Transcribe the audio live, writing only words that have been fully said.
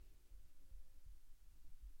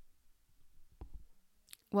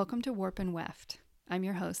Welcome to Warp and Weft. I'm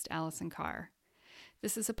your host, Allison Carr.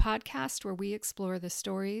 This is a podcast where we explore the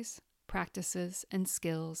stories, practices, and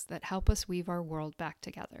skills that help us weave our world back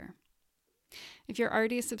together. If you're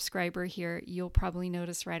already a subscriber here, you'll probably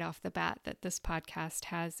notice right off the bat that this podcast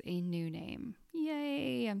has a new name.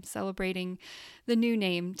 Yay! I'm celebrating the new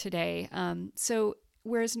name today.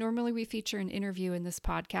 Whereas normally we feature an interview in this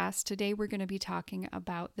podcast, today we're going to be talking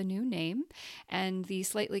about the new name and the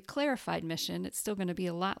slightly clarified mission. It's still going to be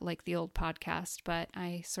a lot like the old podcast, but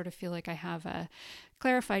I sort of feel like I have a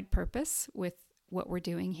clarified purpose with what we're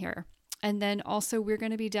doing here. And then also we're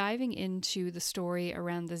going to be diving into the story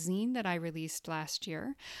around the zine that I released last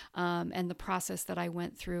year and the process that I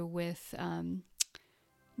went through with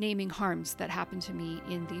naming harms that happened to me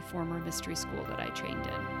in the former mystery school that I trained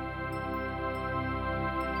in.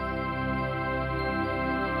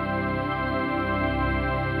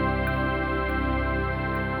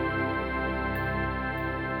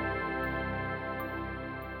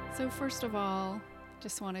 So first of all,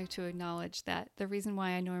 just wanted to acknowledge that the reason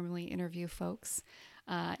why I normally interview folks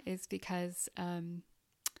is because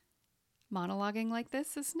monologuing like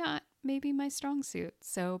this is not maybe my strong suit.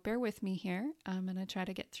 So bear with me here. I'm going to try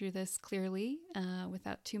to get through this clearly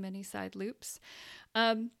without too many side loops.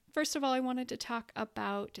 First of all, I wanted to talk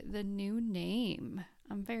about the new name.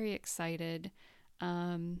 I'm very excited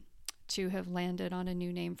to have landed on a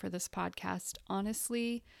new name for this podcast.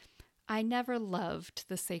 Honestly, I never loved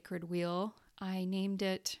the Sacred Wheel. I named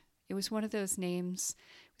it, it was one of those names,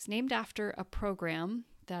 it was named after a program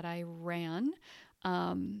that I ran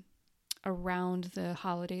around the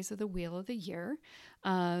holidays of the Wheel of the Year.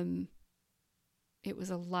 It was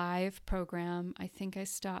a live program. I think I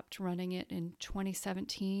stopped running it in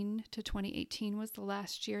 2017 to 2018 was the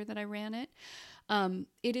last year that I ran it.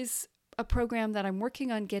 It is a program that I'm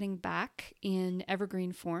working on getting back in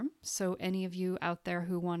evergreen form. So any of you out there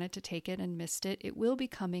who wanted to take it and missed it, it will be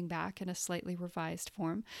coming back in a slightly revised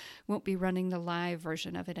form. Won't be running the live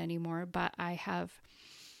version of it anymore, but I have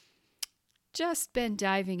just been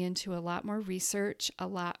diving into a lot more research, a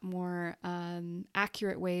lot more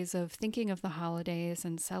accurate ways of thinking of the holidays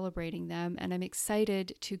and celebrating them. And I'm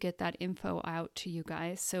excited to get that info out to you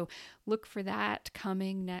guys. So look for that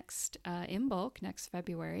coming next in bulk next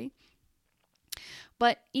February.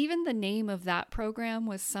 But even the name of that program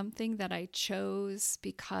was something that I chose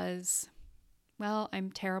because, well, I'm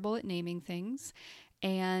terrible at naming things.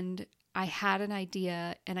 And I had an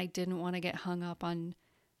idea and I didn't want to get hung up on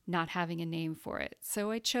not having a name for it. So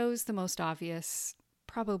I chose the most obvious,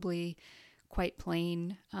 probably quite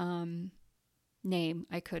plain name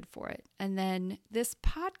I could for it. And then this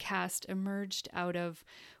podcast emerged out of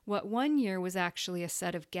what one year was actually a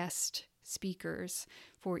set of guest speakers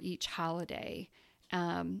for each holiday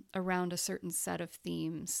around a certain set of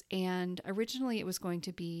themes. And originally it was going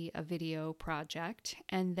to be a video project.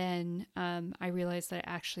 And then I realized that I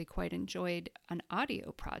actually quite enjoyed an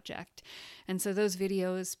audio project. And so those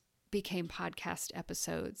videos became podcast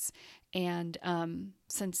episodes. And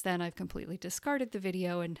since then I've completely discarded the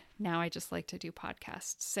video and now I just like to do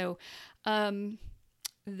podcasts. So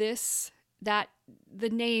the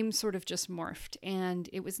name sort of just morphed, and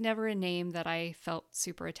it was never a name that I felt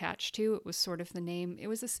super attached to. It was sort of the name. It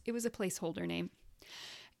was a placeholder name,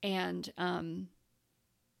 and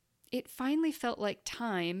it finally felt like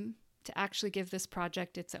time to actually give this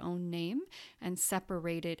project its own name and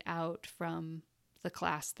separate it out from the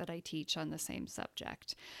class that I teach on the same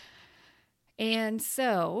subject. And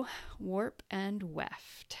so, Warp and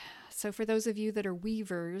Weft. So for those of you that are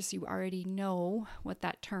weavers, you already know what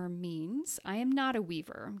that term means. I am not a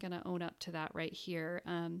weaver. I'm going to own up to that right here.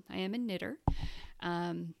 I am a knitter.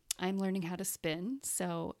 I'm learning how to spin.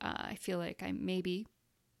 So I feel like I maybe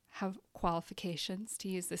have qualifications to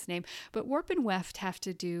use this name. But warp and weft have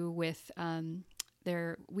to do with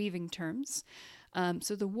their weaving terms.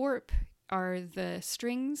 So the warp are the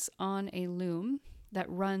strings on a loom that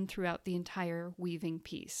run throughout the entire weaving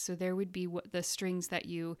piece. So there would be the strings that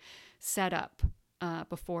you set up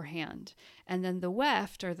beforehand. And then the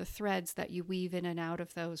weft are the threads that you weave in and out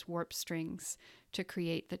of those warp strings to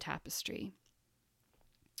create the tapestry.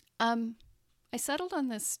 I settled on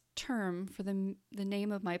this term for the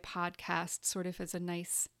name of my podcast sort of as a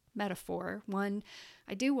nice metaphor. One,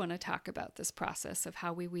 I do want to talk about this process of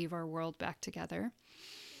how we weave our world back together.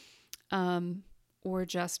 Or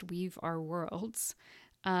just weave our worlds.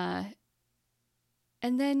 And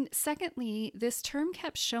then secondly, this term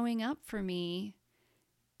kept showing up for me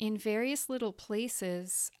in various little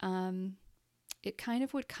places. It kind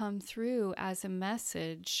of would come through as a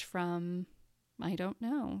message from, I don't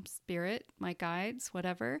know, spirit, my guides,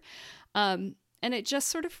 whatever. And it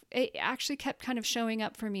actually kept kind of showing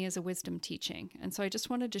up for me as a wisdom teaching. And so I just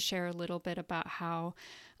wanted to share a little bit about how,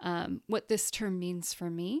 what this term means for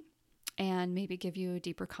me, and maybe give you a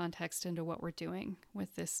deeper context into what we're doing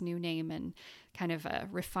with this new name and kind of a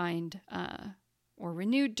refined or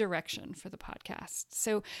renewed direction for the podcast.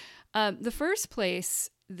 So the first place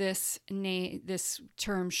this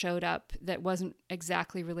term showed up that wasn't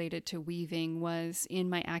exactly related to weaving was in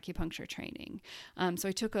my acupuncture training. So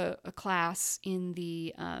I took a class in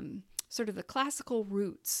the sort of the classical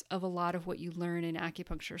roots of a lot of what you learn in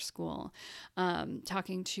acupuncture school,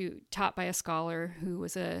 taught by a scholar who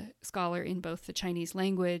was a scholar in both the Chinese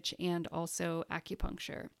language and also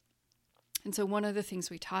acupuncture. And so one of the things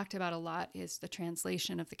we talked about a lot is the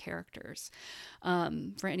translation of the characters.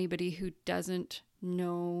 For anybody who doesn't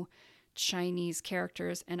know Chinese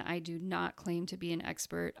characters, and I do not claim to be an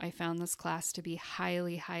expert, I found this class to be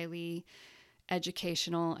highly, highly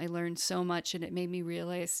educational. I learned so much, and it made me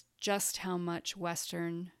realize just how much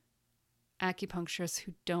Western acupuncturists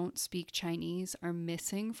who don't speak Chinese are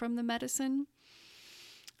missing from the medicine.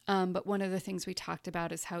 But one of the things we talked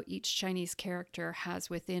about is how each Chinese character has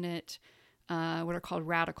within it what are called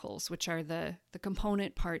radicals, which are the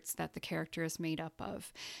component parts that the character is made up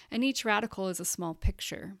of. And each radical is a small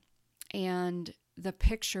picture. And the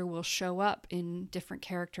picture will show up in different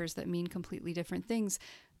characters that mean completely different things,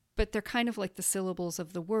 but they're kind of like the syllables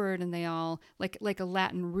of the word, and they all, like a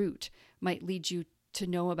Latin root might lead you to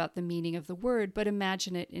know about the meaning of the word, but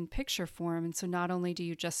imagine it in picture form. And so not only do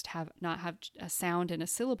you just not have a sound and a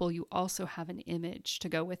syllable, you also have an image to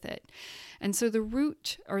go with it. And so the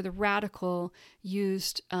root or the radical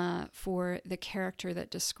used for the character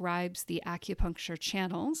that describes the acupuncture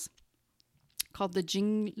channels, called the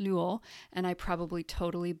Jing Luo, and I probably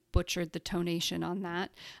totally butchered the tonation on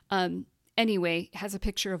that. Anyway, has a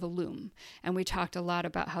picture of a loom. And we talked a lot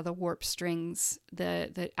about how the warp strings,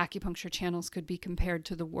 the acupuncture channels could be compared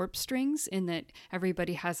to the warp strings in that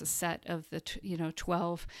everybody has a set of the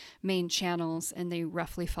 12 main channels, and they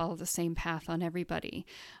roughly follow the same path on everybody.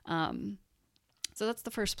 So that's the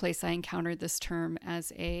first place I encountered this term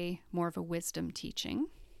as more of a wisdom teaching.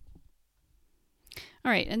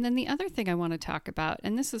 All right, and then the other thing I want to talk about,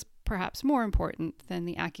 and this is perhaps more important than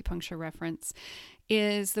the acupuncture reference,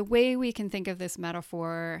 is the way we can think of this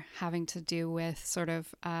metaphor having to do with sort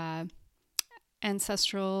of our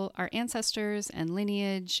ancestors and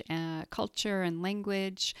lineage, culture and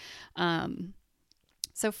language.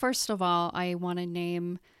 So first of all, I want to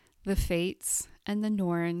name the Fates and the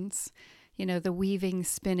Norns, the weaving,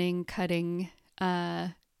 spinning, cutting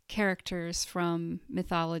characters from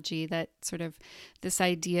mythology, that sort of this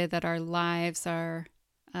idea that our lives are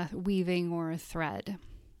a weaving or a thread.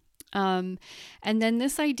 And then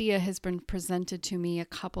this idea has been presented to me a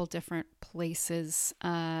couple different places,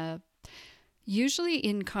 usually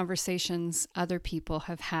in conversations other people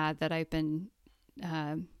have had that I've been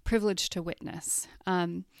privileged to witness.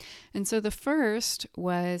 And so the first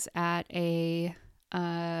was at a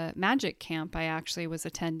magic camp I actually was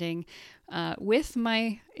attending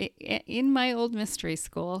in my old mystery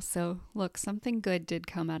school. So look, something good did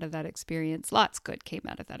come out of that experience. Lots good came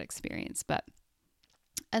out of that experience.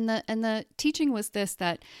 And the teaching was this,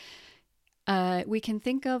 that we can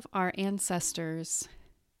think of our ancestors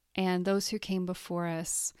and those who came before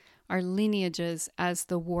us, our lineages, as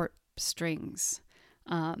the warp strings.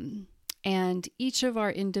 And each of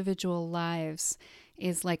our individual lives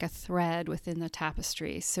is like a thread within the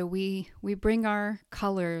tapestry. So we bring our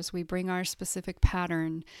colors, we bring our specific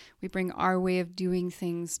pattern, we bring our way of doing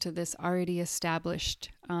things to this already established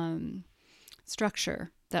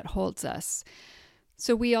structure that holds us.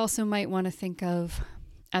 So we also might want to think of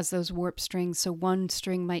as those warp strings. So one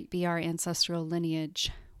string might be our ancestral lineage.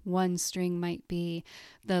 One string might be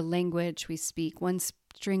the language we speak. One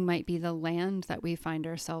string might be the land that we find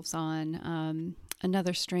ourselves on.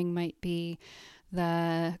 Another string might be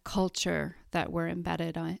the culture that we're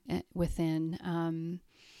embedded within.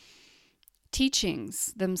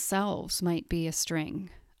 Teachings themselves might be a string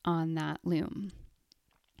on that loom.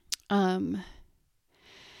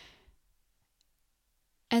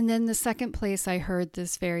 And then the second place I heard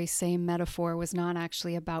this very same metaphor was not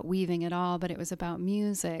actually about weaving at all, but it was about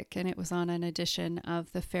music, and it was on an edition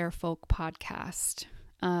of the Fair Folk podcast.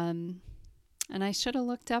 And I should have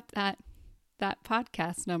looked up that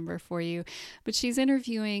podcast number for you, but she's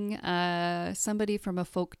interviewing somebody from a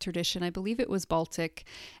folk tradition. I believe it was Baltic,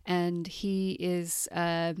 and he is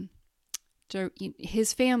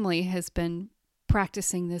his family has been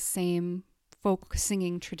practicing this same folk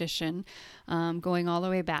singing tradition going all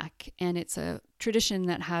the way back, and it's a tradition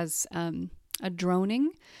that has a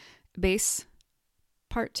droning bass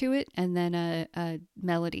part to it, and then a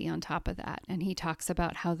melody on top of that. And he talks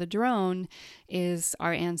about how the drone is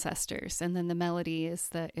our ancestors, and then the melody is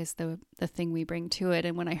the thing we bring to it.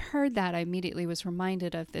 And when I heard that, I immediately was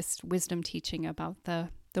reminded of this wisdom teaching about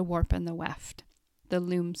the warp and the weft, the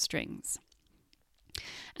loom strings.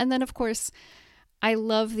 And then, of course, I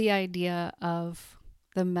love the idea of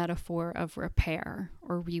the metaphor of repair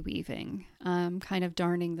or reweaving, kind of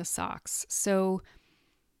darning the socks. So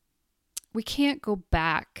we can't go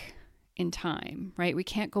back in time, right? We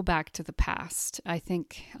can't go back to the past. I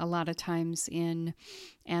think a lot of times in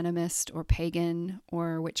animist or pagan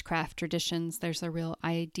or witchcraft traditions, there's a real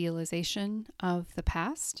idealization of the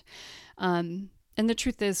past. And the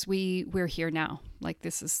truth is we're here now. Like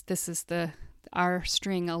this is our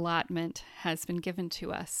string allotment has been given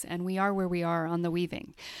to us, and we are where we are on the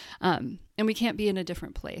weaving. And we can't be in a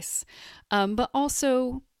different place. But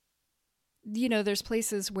also, there's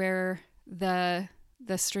places where the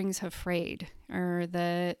strings have frayed, or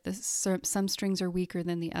some strings are weaker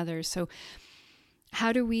than the others. So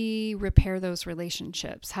how do we repair those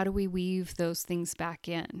relationships? How do we weave those things back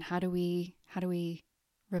in? How do we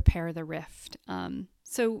repair the rift?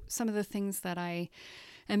 So some of the things that I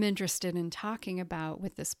am interested in talking about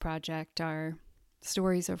with this project are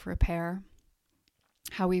stories of repair,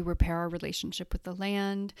 how we repair our relationship with the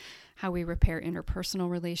land, how we repair interpersonal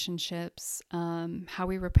relationships, how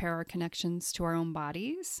we repair our connections to our own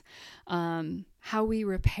bodies, how we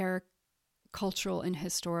repair cultural and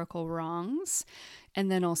historical wrongs,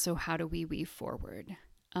 and then also how do we weave forward.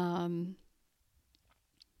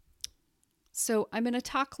 So I'm going to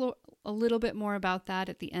talk a little bit more about that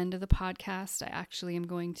at the end of the podcast. I actually am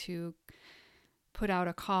going to put out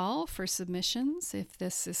a call for submissions if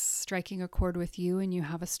this is striking a chord with you and you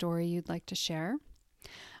have a story you'd like to share.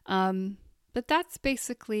 But that's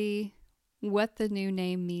basically what the new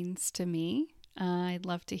name means to me. I'd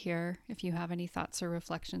love to hear if you have any thoughts or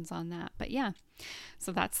reflections on that. But yeah,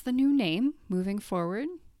 so that's the new name moving forward.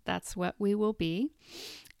 That's what we will be.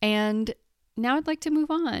 And now I'd like to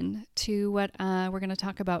move on to what we're going to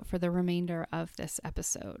talk about for the remainder of this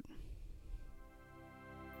episode.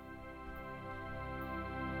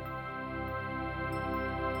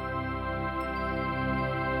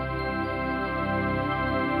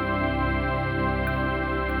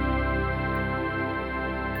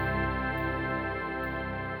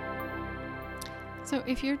 So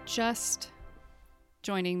if you're just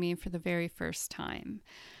joining me for the very first time,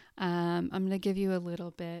 I'm going to give you a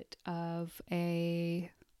little bit of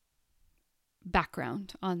a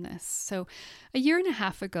background on this. So a year and a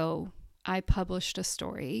half ago, I published a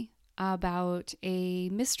story about a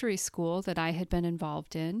mystery school that I had been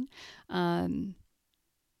involved in. At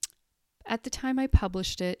the time I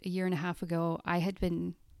published it a year and a half ago, I had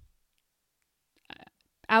been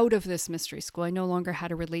out of this mystery school. I no longer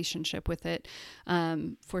had a relationship with it.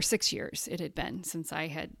 For 6 years it had been since I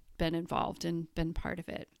had been involved and been part of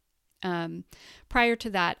it. Prior to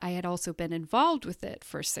that, I had also been involved with it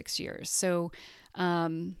for 6 years. So,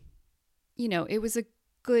 it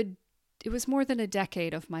was more than a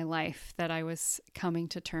decade of my life that I was coming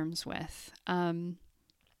to terms with.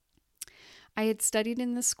 I had studied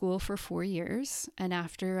in the school for 4 years, and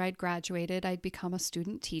after I'd graduated, I'd become a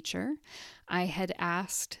student teacher. I had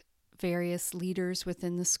asked various leaders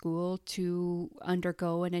within the school to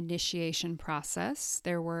undergo an initiation process.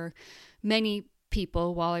 There were many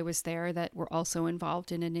people while I was there that were also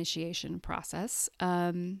involved in initiation process.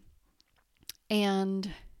 And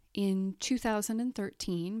in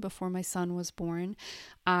 2013, before my son was born,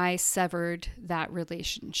 I severed that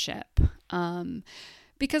relationship.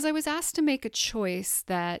 Because I was asked to make a choice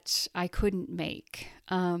that I couldn't make.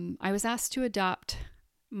 I was asked to adopt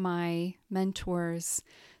my mentor's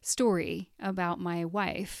story about my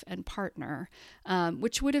wife and partner,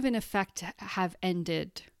 which would have in effect have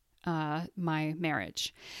ended my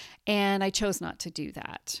marriage. And I chose not to do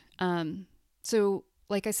that. So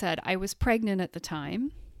like I said, I was pregnant at the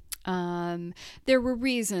time. There were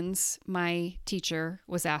reasons my teacher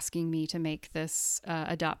was asking me to make this,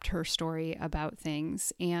 adopt her story about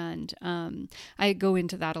things. And I go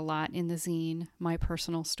into that a lot in the zine, my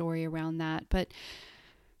personal story around that. But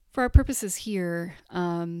for our purposes here,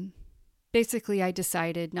 basically I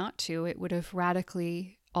decided not to. It would have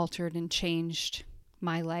radically altered and changed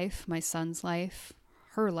my life, my son's life,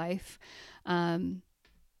 her life,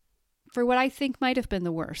 for what I think might have been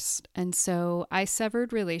the worst. And so I severed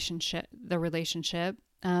the relationship.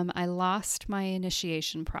 I lost my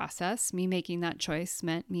initiation process. Me making that choice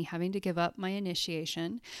meant me having to give up my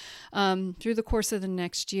initiation. Through the course of the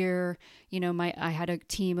next year, I had a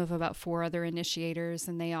team of about 4 other initiators,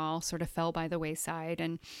 and they all sort of fell by the wayside.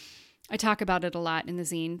 And I talk about it a lot in the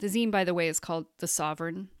zine. The zine, by the way, is called The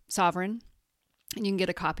Sovereign. And you can get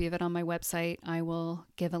a copy of it on my website. I will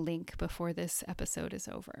give a link before this episode is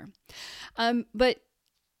over. But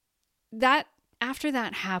that after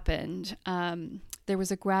that happened, there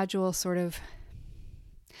was a gradual sort of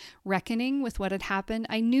reckoning with what had happened.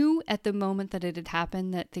 I knew at the moment that it had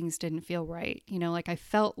happened that things didn't feel right. Like I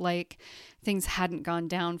felt like things hadn't gone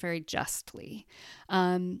down very justly.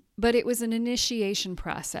 But it was an initiation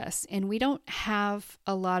process, and we don't have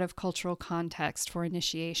a lot of cultural context for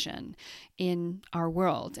initiation in our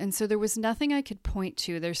world. And so there was nothing I could point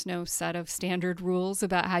to. There's no set of standard rules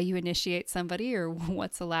about how you initiate somebody or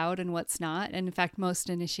what's allowed and what's not. And in fact, most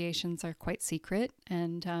initiations are quite secret.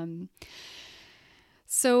 And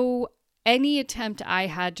so any attempt I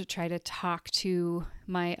had to try to talk to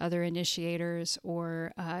my other initiators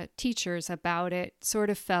or teachers about it sort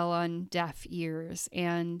of fell on deaf ears.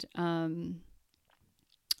 And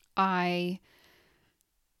I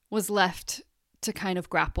was left to kind of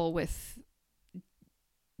grapple with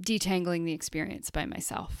detangling the experience by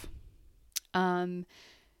myself. In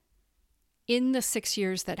the 6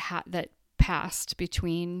 years that passed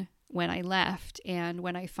between when I left and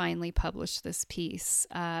when I finally published this piece,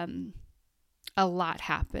 a lot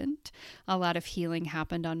happened. A lot of healing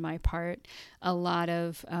happened on my part, a lot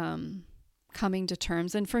of coming to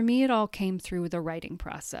terms. And for me, it all came through the writing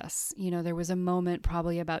process. There was a moment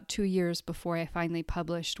probably about 2 years before I finally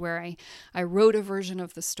published where I wrote a version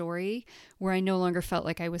of the story where I no longer felt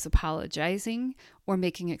like I was apologizing or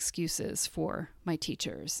making excuses for my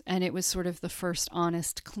teachers. And it was sort of the first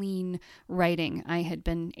honest, clean writing I had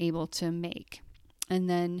been able to make. And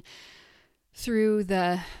then through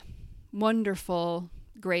the wonderful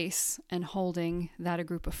grace and holding that a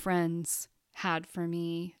group of friends had for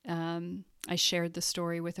me, I shared the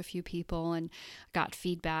story with a few people and got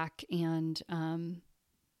feedback and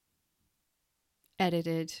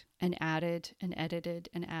edited and added and edited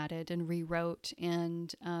and added and rewrote.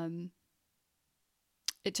 And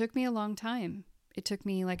it took me a long time. It took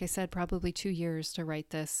me, like I said, probably 2 years to write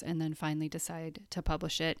this and then finally decide to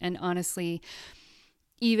publish it. And honestly,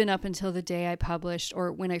 even up until the day I published,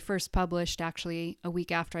 or when I first published, actually a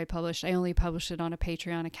week after I published, I only published it on a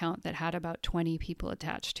Patreon account that had about 20 people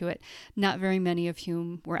attached to it, not very many of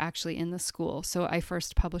whom were actually in the school. So I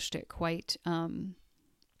first published it quite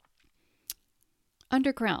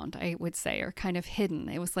underground, I would say, or kind of hidden.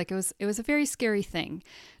 It was a very scary thing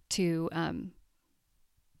to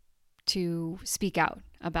speak out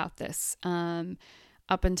about this.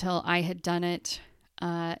 Up until I had done it,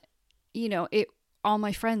 a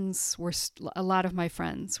lot of my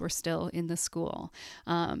friends were still in the school.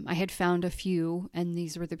 I had found a few, and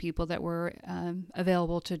these were the people that were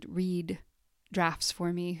available to read drafts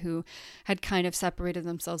for me, who had kind of separated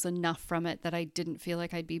themselves enough from it that I didn't feel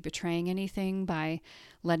like I'd be betraying anything by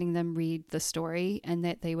letting them read the story, and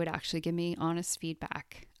that they would actually give me honest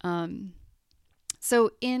feedback.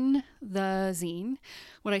 So in the zine,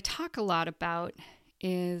 what I talk a lot about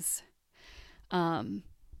is,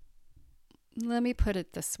 let me put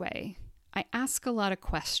it this way. I ask a lot of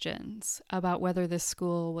questions about whether this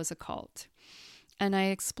school was a cult. And I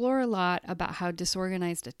explore a lot about how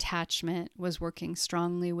disorganized attachment was working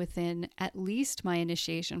strongly within at least my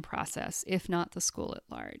initiation process, if not the school at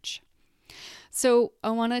large. So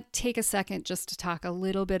I want to take a second just to talk a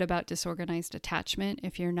little bit about disorganized attachment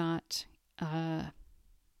if you're not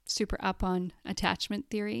super up on attachment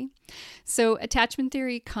theory. So attachment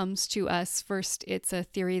theory comes to us first. It's a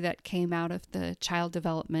theory that came out of the child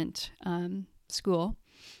development school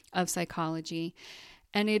of psychology.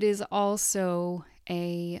 And it is also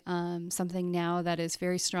something now that is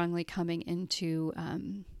very strongly coming into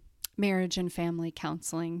marriage and family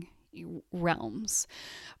counseling realms.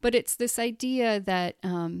 But it's this idea that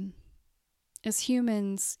as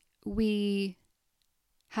humans, we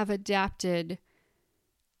have adapted,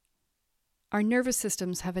 our nervous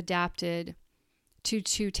systems have adapted to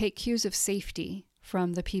take cues of safety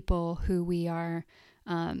from the people who we are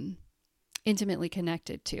intimately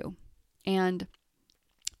connected to. And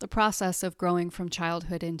the process of growing from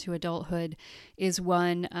childhood into adulthood is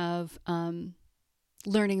one of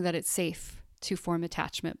learning that it's safe to form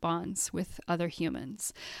attachment bonds with other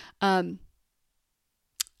humans.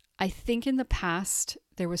 I think in the past,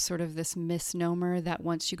 there was sort of this misnomer that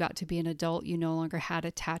once you got to be an adult, you no longer had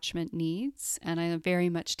attachment needs. And I very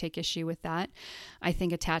much take issue with that. I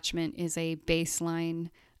think attachment is a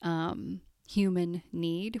baseline human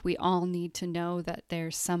need. We all need to know that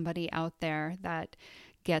there's somebody out there that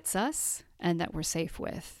gets us and that we're safe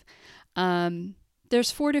with.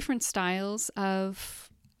 There's 4 different styles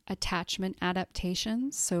of attachment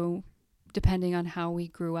adaptations. So depending on how we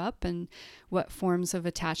grew up and what forms of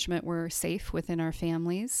attachment were safe within our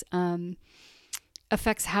families,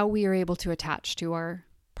 affects how we are able to attach to our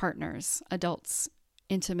partners, adults,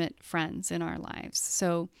 intimate friends in our lives.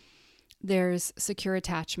 So there's secure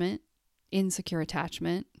attachment, insecure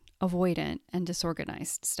attachment, avoidant, and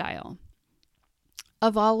disorganized style.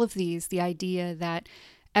 Of all of these, the idea that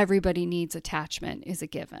everybody needs attachment is a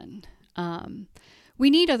given. We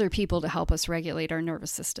need other people to help us regulate our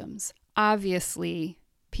nervous systems. Obviously,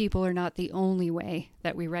 people are not the only way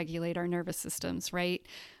that we regulate our nervous systems, right?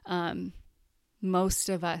 Most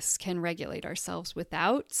of us can regulate ourselves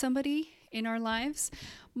without somebody in our lives,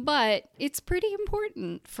 but it's pretty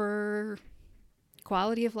important for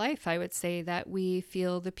quality of life, I would say, that we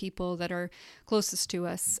feel the people that are closest to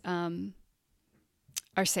us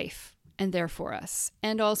are safe and there for us.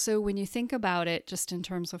 And also, when you think about it, just in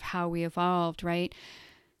terms of how we evolved, right?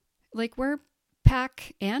 Like, we're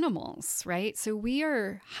pack animals, right? So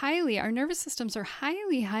our nervous systems are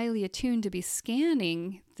highly, highly attuned to be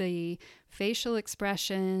scanning the facial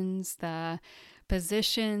expressions, the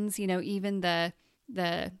positions, even the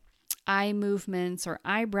eye movements or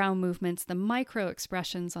eyebrow movements, the micro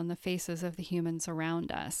expressions on the faces of the humans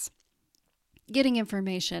around us, getting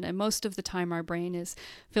information. And most of the time our brain is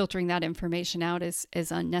filtering that information out as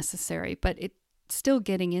unnecessary, but it's still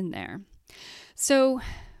getting in there. So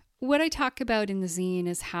what I talk about in the zine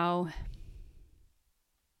is how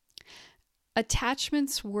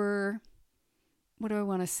attachments were, what do I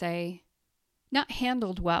want to say, not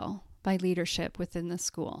handled well by leadership within the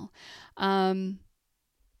school.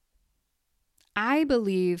 I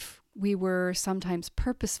believe we were sometimes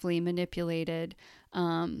purposefully manipulated,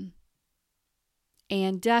 and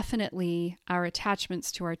definitely our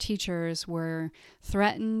attachments to our teachers were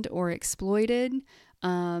threatened or exploited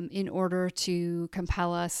in order to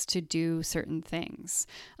compel us to do certain things.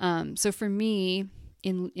 So for me,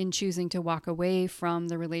 in choosing to walk away from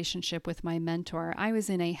the relationship with my mentor, I was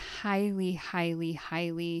in a highly, highly,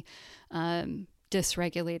 highly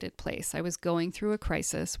dysregulated place. I was going through a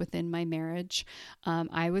crisis within my marriage.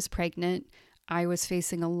 I was pregnant. I was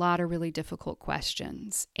facing a lot of really difficult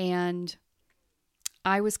questions, and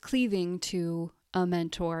I was cleaving to a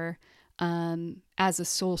mentor as a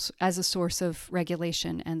source of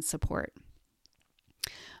regulation and support.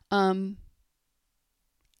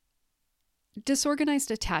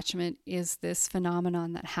 Disorganized attachment is this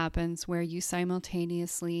phenomenon that happens where you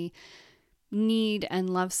simultaneously need and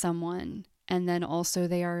love someone, and then also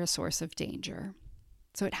they are a source of danger.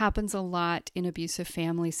 So it happens a lot in abusive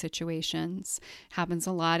family situations, happens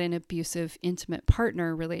a lot in abusive intimate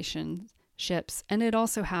partner relationships, and it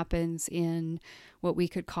also happens in what we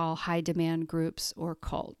could call high demand groups or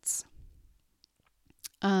cults.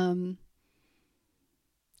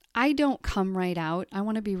 I don't come right out. I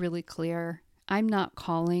want to be really clear. I'm not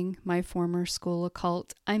calling my former school a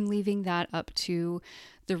cult. I'm leaving that up to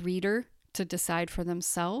the reader to decide for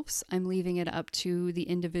themselves. I'm leaving it up to the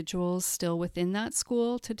individuals still within that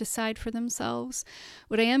school to decide for themselves.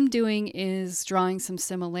 What I am doing is drawing some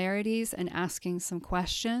similarities and asking some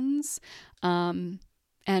questions, and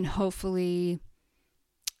hopefully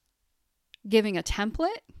giving a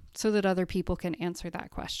template so that other people can answer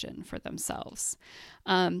that question for themselves.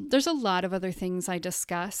 There's a lot of other things I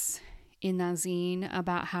discuss in that zine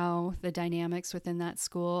about how the dynamics within that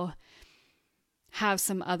school have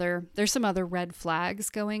there's some other red flags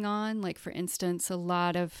going on. Like, for instance,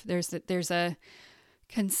 there's a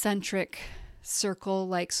concentric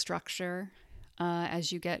circle-like structure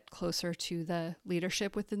as you get closer to the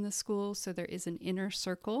leadership within the school. So there is an inner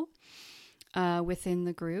circle within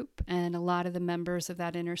the group, and a lot of the members of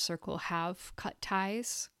that inner circle have cut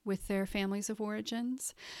ties with their families of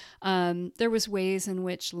origins. There was ways in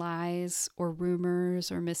which lies or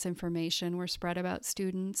rumors or misinformation were spread about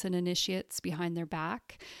students and initiates behind their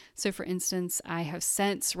back. So for instance, I have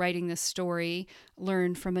since, writing this story,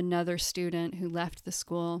 learned from another student who left the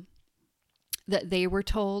school that they were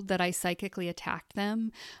told that I psychically attacked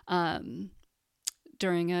them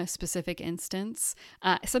during a specific instance,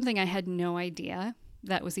 something I had no idea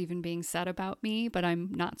that was even being said about me, but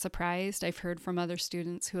I'm not surprised. I've heard from other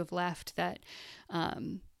students who have left that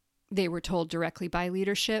they were told directly by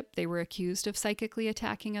leadership. They were accused of psychically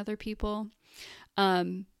attacking other people.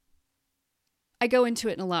 I go into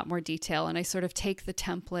it in a lot more detail, and I sort of take the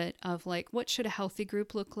template of like, what should a healthy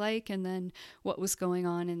group look like? And then what was going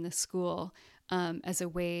on in the school as a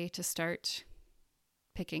way to start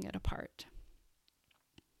picking it apart.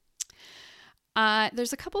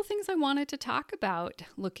 There's a couple things I wanted to talk about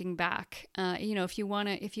looking back. If you want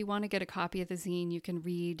to get a copy of the zine, you can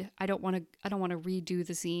read. I don't want to redo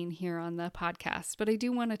the zine here on the podcast, but I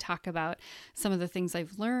do want to talk about some of the things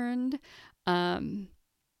I've learned. And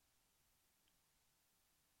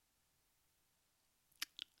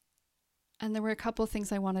there were a couple of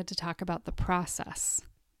things I wanted to talk about the process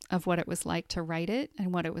of what it was like to write it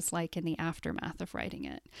and what it was like in the aftermath of writing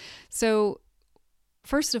it. So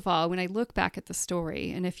first of all, when I look back at the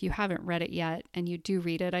story, and if you haven't read it yet and you do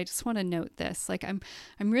read it, I just want to note this. Like I'm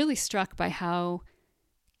really struck by how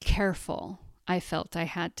careful I felt I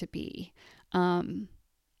had to be. I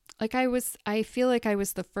feel like I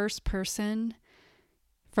was the first person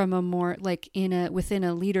from a more within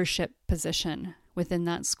a leadership position within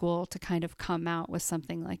that school to kind of come out with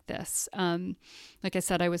something like this. Like I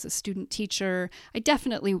said, I was a student teacher.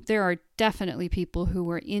 There are definitely people who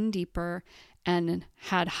were in deeper and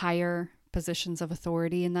had higher positions of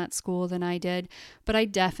authority in that school than I did, but I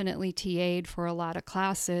definitely TA'd for a lot of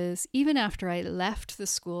classes. Even after I left the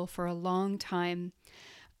school for a long time,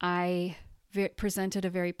 I presented a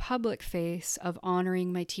very public face of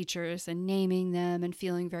honoring my teachers and naming them and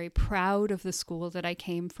feeling very proud of the school that I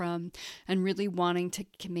came from and really wanting to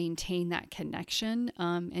maintain that connection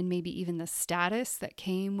and maybe even the status that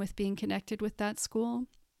came with being connected with that school.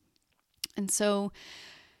 And so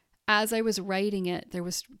as I was writing it, there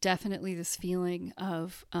was definitely this feeling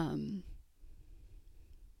of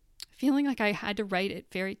feeling like I had to write it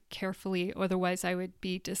very carefully, otherwise I would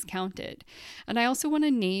be discounted. And I also want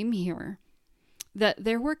to name here that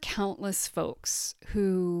there were countless folks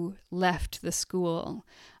who left the school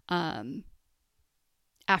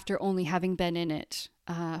after only having been in it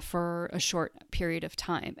for a short period of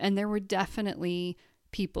time. And there were definitely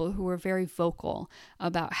people who were very vocal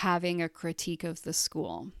about having a critique of the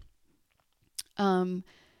school.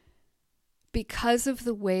 Because of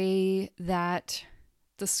the way that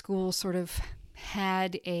the school sort of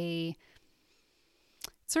had a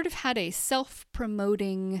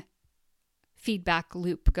self-promoting feedback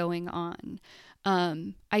loop going on.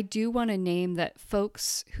 I do want to name that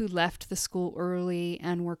folks who left the school early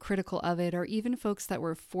and were critical of it, or even folks that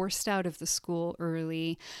were forced out of the school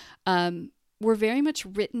early, were very much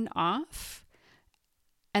written off.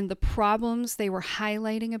 And the problems they were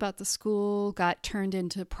highlighting about the school got turned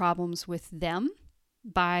into problems with them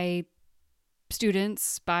by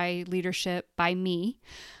students, by leadership, by me.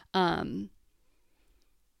 And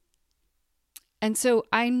so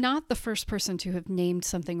I'm not the first person to have named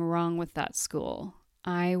something wrong with that school.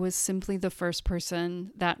 I was simply the first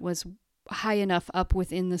person that was high enough up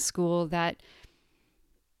within the school that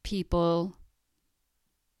people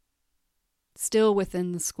still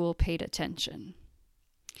within the school paid attention.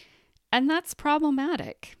 And that's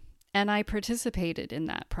problematic. And I participated in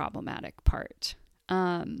that problematic part.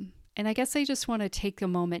 And I guess I just want to take a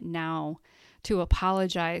moment now to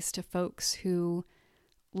apologize to folks who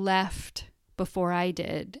left before I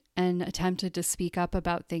did and attempted to speak up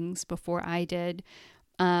about things before I did.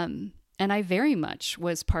 And I very much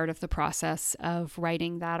was part of the process of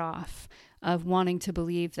writing that off, of wanting to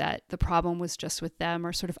believe that the problem was just with them,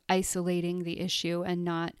 or sort of isolating the issue and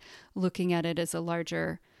not looking at it as a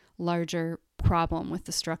larger problem with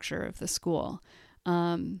the structure of the school.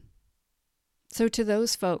 So to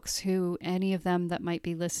those folks who, any of them that might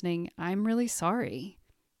be listening, I'm really sorry.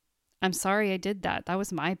 I'm sorry I did that. That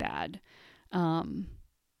was my bad.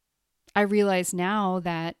 I realize now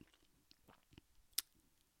that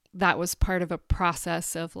that was part of a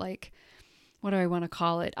process of what do I want to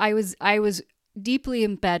call it? I was deeply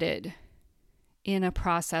embedded in a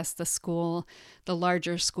process the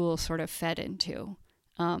larger school sort of fed into.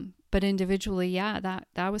 But individually, yeah,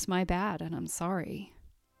 that was my bad, and I'm sorry.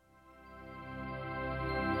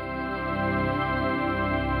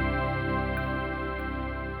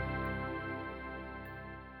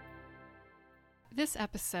 This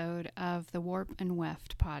episode of the Warp and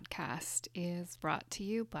Weft podcast is brought to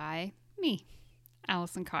you by me,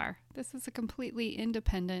 Allison Carr. This is a completely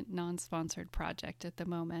independent, non-sponsored project at the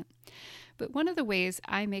moment. But one of the ways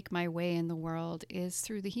I make my way in the world is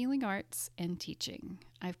through the healing arts and teaching.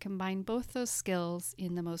 I've combined both those skills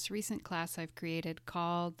in the most recent class I've created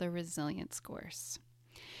called the Resilience Course.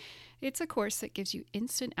 It's a course that gives you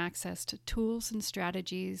instant access to tools and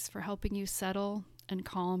strategies for helping you settle and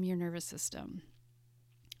calm your nervous system.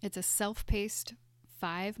 It's a self-paced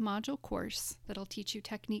 5-module course that'll teach you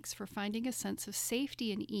techniques for finding a sense of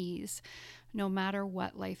safety and ease no matter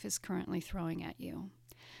what life is currently throwing at you.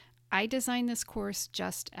 I designed this course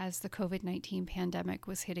just as the COVID-19 pandemic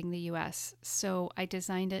was hitting the US. So I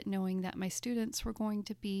designed it knowing that my students were going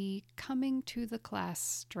to be coming to the class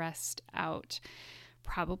stressed out,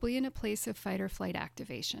 probably in a place of fight or flight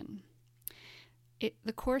activation.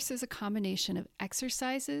 The course is a combination of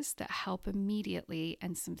exercises that help immediately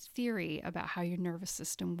and some theory about how your nervous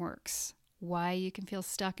system works, why you can feel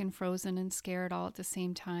stuck and frozen and scared all at the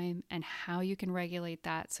same time, and how you can regulate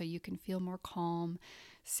that so you can feel more calm,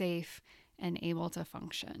 safe, and able to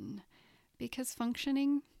function. Because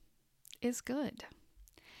functioning is good.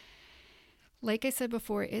 Like I said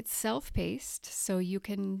before, it's self-paced, so you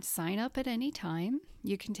can sign up at any time.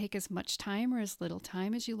 You can take as much time or as little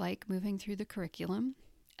time as you like moving through the curriculum.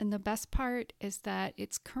 And the best part is that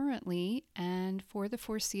it's currently, and for the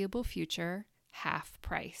foreseeable future,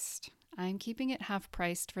 half-priced. I'm keeping it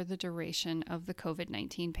half-priced for the duration of the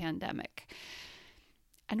COVID-19 pandemic.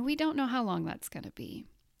 And we don't know how long that's going to be.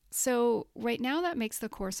 So right now that makes the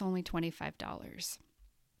course only $25.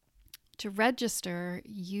 To register,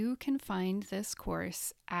 you can find this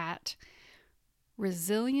course at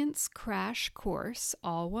resiliencecrashcourse,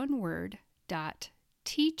 all one word,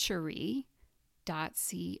 .teachery.co.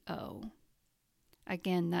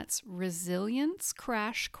 Again, that's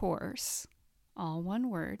resiliencecrashcourse, all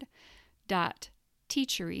one word,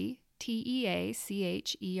 .teachery,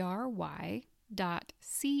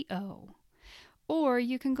 TEACHERY.co. Or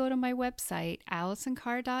you can go to my website,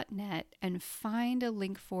 AllisonCarr.net, and find a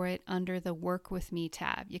link for it under the Work With Me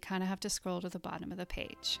tab. You kind of have to scroll to the bottom of the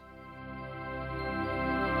page.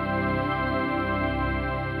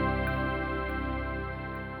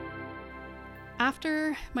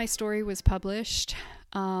 After my story was published,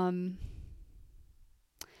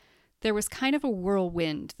 there was kind of a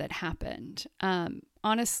whirlwind that happened.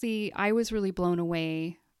 Honestly, I was really blown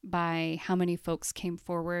away by how many folks came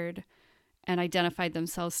forward and identified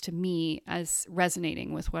themselves to me as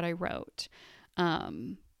resonating with what I wrote.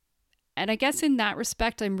 And I guess in that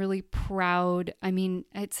respect, I'm really proud. I mean,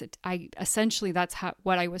 essentially that's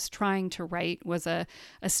what I was trying to write, was a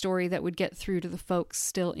story that would get through to the folks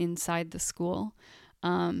still inside the school.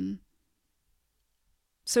 So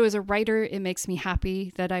as a writer, it makes me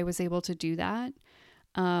happy that I was able to do that.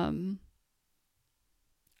 A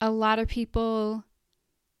lot of people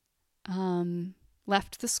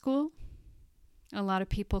left the school. A lot of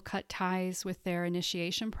people cut ties with their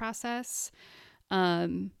initiation process.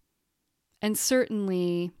 And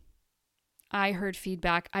certainly I heard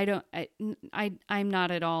feedback. I'm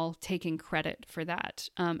not at all taking credit for that.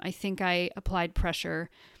 I think I applied pressure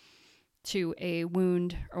to a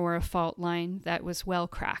wound or a fault line that was well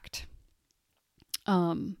cracked.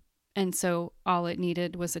 And so all it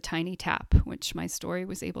needed was a tiny tap, which my story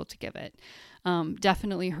was able to give it.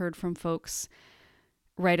 Definitely heard from folks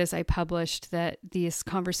right as I published that these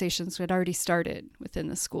conversations had already started within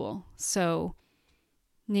the school. So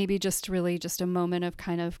maybe just a moment of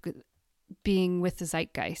kind of being with the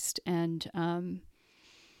zeitgeist and,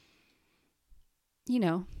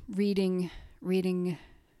 reading,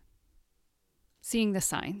 seeing the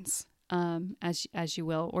signs, as you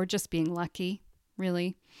will, or just being lucky,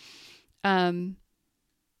 really.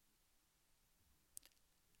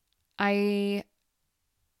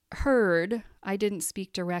 I didn't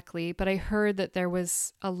speak directly, but I heard that there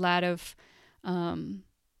was a lot of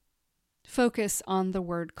focus on the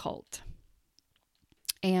word cult.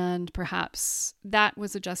 And perhaps that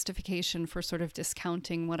was a justification for sort of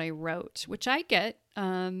discounting what I wrote, which I get.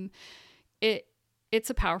 It's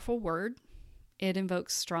a powerful word. It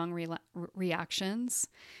invokes strong reactions.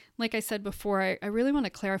 Like I said before, I really want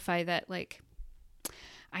to clarify that,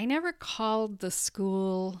 I never called the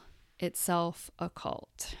school itself a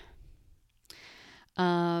cult.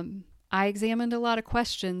 I examined a lot of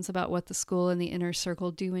questions about what the school and the inner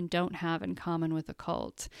circle do and don't have in common with a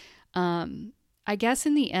cult. I guess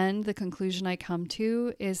in the end, the conclusion I come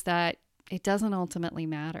to is that it doesn't ultimately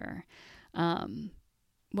matter.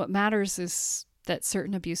 What matters is that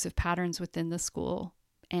certain abusive patterns within the school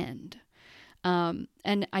end.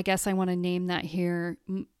 And I guess I want to name that here.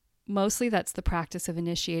 Mostly that's the practice of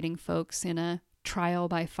initiating folks in a trial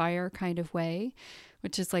by fire kind of way,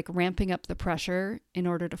 which is like ramping up the pressure in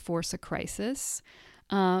order to force a crisis.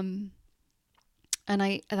 And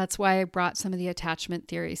that's why I brought some of the attachment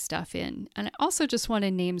theory stuff in. And I also just want to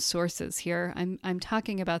name sources here. I'm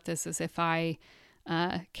talking about this as if I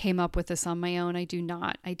came up with this on my own. I did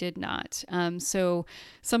not. So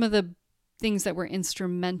some of the things that were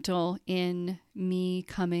instrumental in me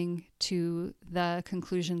coming to the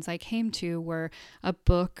conclusions I came to were a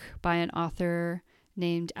book by an author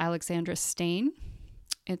named Alexandra Stain.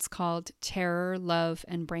 It's called Terror, Love,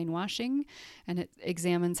 and Brainwashing, and it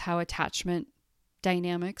examines how attachment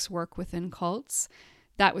dynamics work within cults.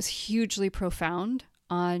 That was hugely profound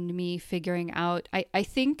on me figuring out. I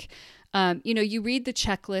think, you read the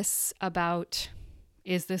checklists about,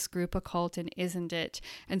 is this group a cult and isn't it?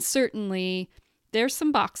 And certainly there's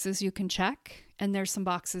some boxes you can check and there's some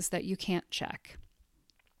boxes that you can't check.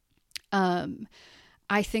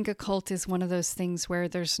 I think a cult is one of those things where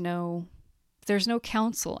there's no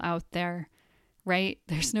counsel out there, right?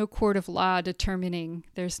 There's no court of law determining.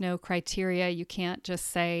 There's no criteria. You can't just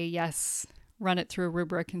say, yes, run it through a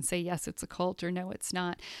rubric and say, yes, it's a cult, or no, it's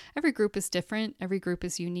not. Every group is different. Every group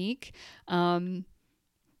is unique.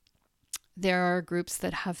 There are groups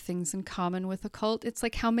that have things in common with a cult. It's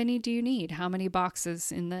like, how many do you need? How many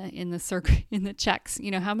boxes in the circle, in the checks?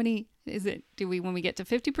 How many is it? When we get to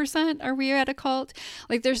 50%, are we at a cult?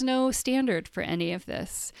 Like, there's no standard for any of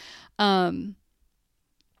this. In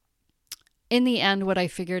the end, what I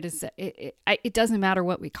figured is that it doesn't matter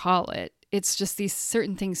what we call it. It's just these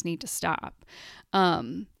certain things need to stop.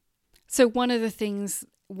 So one of the things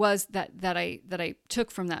was that I took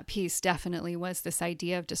from that piece definitely was this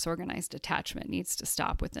idea of disorganized attachment needs to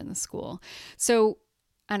stop within the school. So,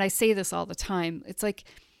 and I say this all the time, it's like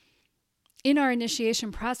in our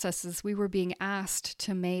initiation processes, we were being asked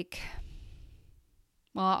to make,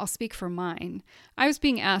 well, I'll speak for mine. I was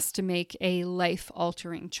being asked to make a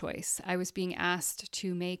life-altering choice. I was being asked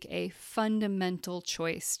to make a fundamental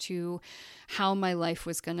choice to how my life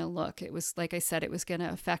was going to look. It was, like I said, it was going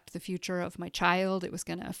to affect the future of my child. It was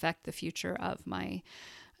going to affect the future of my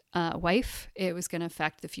wife. It was going to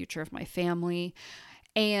affect the future of my family.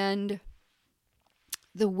 And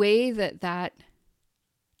the way that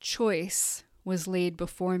choice was laid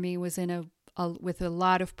before me was with a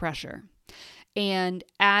lot of pressure. And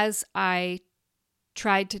as I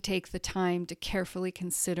tried to take the time to carefully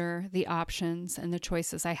consider the options and the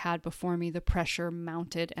choices I had before me, the pressure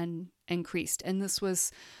mounted and increased. And this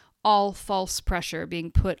was all false pressure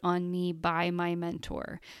being put on me by my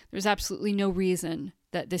mentor. There's absolutely no reason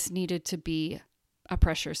that this needed to be a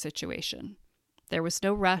pressure situation. There was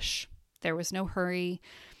no rush. There was no hurry.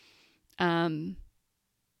 There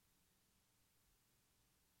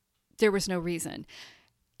was no reason.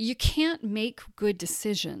 You can't make good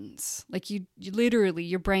decisions. Like you literally,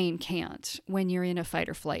 your brain can't when you're in a fight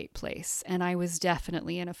or flight place. And I was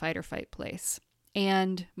definitely in a fight or flight place.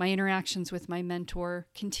 And my interactions with my mentor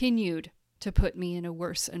continued to put me in a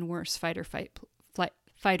worse and worse fight or flight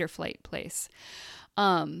place.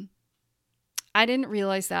 I didn't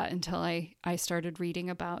realize that until I started reading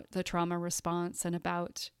about the trauma response and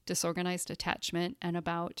about disorganized attachment and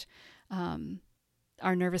about,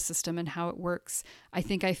 our nervous system and how it works. I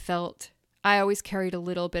think I always carried a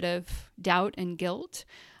little bit of doubt and guilt.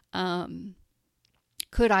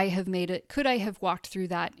 Could I have walked through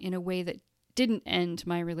that in a way that didn't end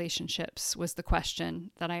my relationships was the question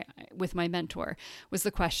with my mentor, was the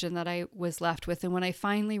question that I was left with. And when I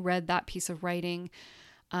finally read that piece of writing,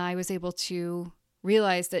 I was able to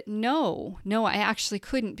realize that no, I actually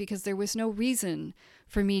couldn't, because there was no reason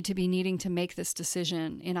for me to be needing to make this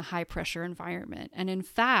decision in a high pressure environment. And in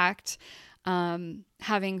fact,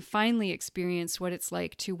 having finally experienced what it's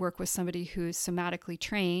like to work with somebody who's somatically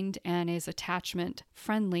trained and is attachment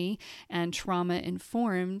friendly and trauma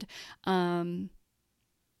informed,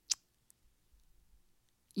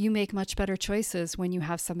 you make much better choices when you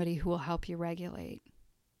have somebody who will help you regulate.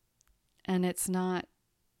 And it's not,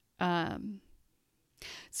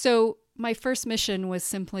 so my first mission was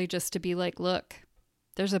simply just to be like, look,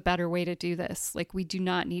 there's a better way to do this. Like, we do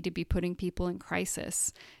not need to be putting people in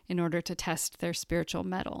crisis in order to test their spiritual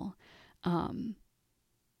mettle.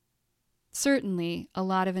 Certainly, a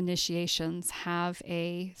lot of initiations have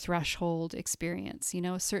a threshold experience.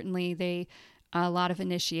 Certainly a lot of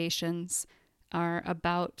initiations are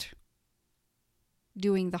about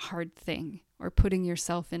doing the hard thing or putting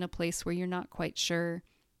yourself in a place where you're not quite sure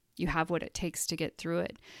you have what it takes to get through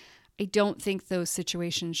it. I don't think those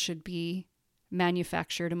situations should be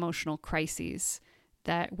manufactured emotional crises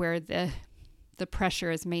where the pressure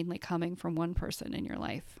is mainly coming from one person in your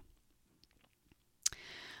life.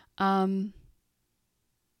 I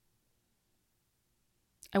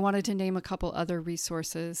wanted to name a couple other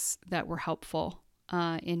resources that were helpful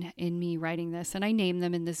in me writing this, and I name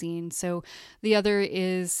them in the zine. So the other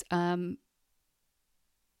is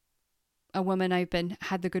a woman I've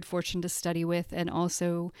had the good fortune to study with and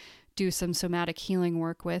also do some somatic healing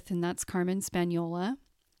work with, and that's Carmen Spaniola.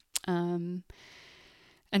 And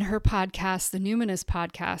her podcast, the Numinous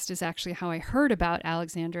podcast, is actually how I heard about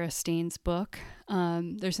Alexandra Stein's book.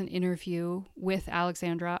 There's an interview with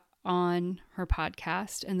Alexandra on her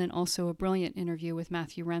podcast, and then also a brilliant interview with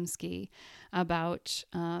Matthew Remski about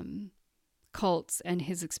cults and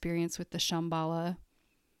his experience with the Shambhala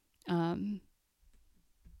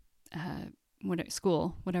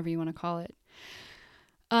school, whatever you want to call it.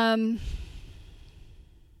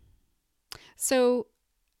 So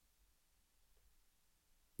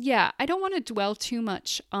yeah, I don't want to dwell too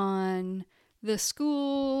much on the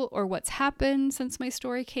school or what's happened since my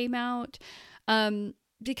story came out.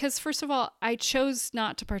 Because first of all, I chose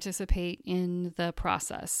not to participate in the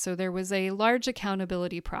process. So there was a large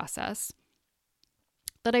accountability process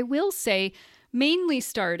that I will say mainly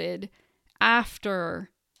started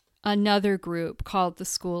after another group called the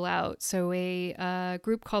School Out. So a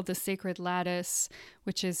group called the Sacred Lattice,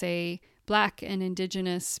 which is a Black and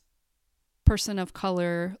Indigenous person of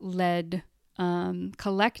color led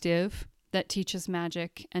collective that teaches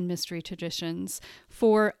magic and mystery traditions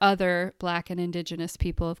for other Black and Indigenous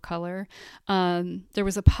people of color. There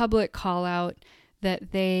was a public call out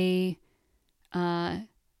that they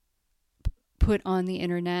put on the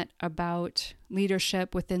internet about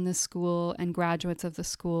leadership within the school and graduates of the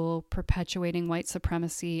school perpetuating white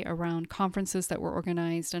supremacy around conferences that were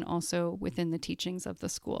organized and also within the teachings of the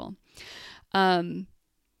school.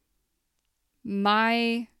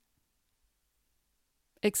 My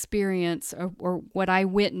experience or what I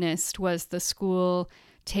witnessed was the school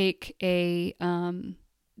take that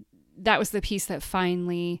was the piece that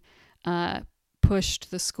finally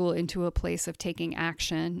pushed the school into a place of taking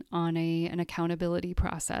action on an accountability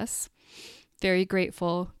process. Very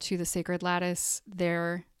grateful to the Sacred Lattice.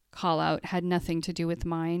 Their call out had nothing to do with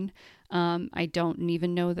mine. I don't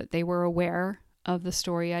even know that they were aware of the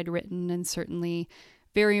story I'd written, and certainly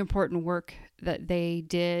very important work that they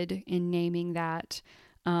did in naming that.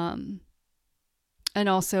 And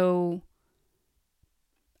also,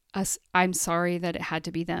 I'm sorry that it had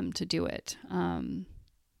to be them to do it.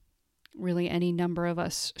 Really, any number of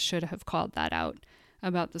us should have called that out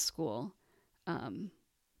about the school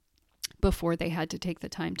before they had to take the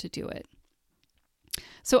time to do it.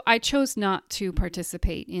 So I chose not to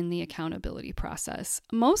participate in the accountability process,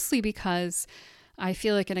 mostly because I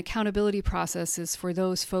feel like an accountability process is for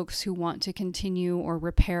those folks who want to continue or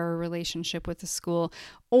repair a relationship with the school,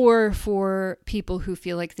 or for people who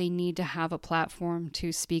feel like they need to have a platform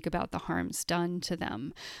to speak about the harms done to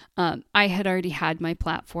them. I had already had my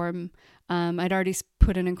platform. I'd already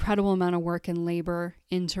put an incredible amount of work and labor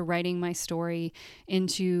into writing my story,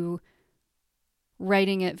 into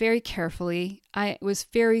writing it very carefully. I was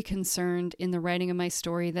very concerned in the writing of my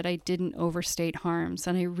story that I didn't overstate harms,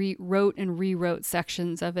 and I wrote and rewrote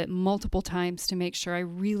sections of it multiple times to make sure I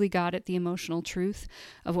really got at the emotional truth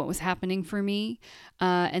of what was happening for me,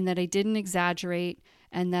 and that I didn't exaggerate,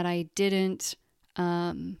 and that I didn't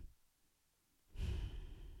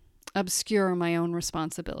obscure my own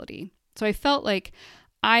responsibility. So I felt like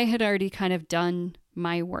I had already kind of done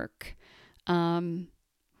my work.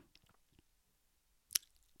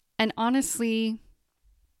 And honestly,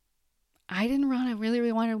 I didn't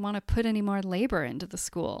really want to put any more labor into the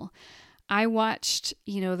school. I watched,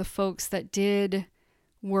 the folks that did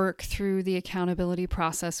work through the accountability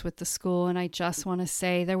process with the school, and I just want to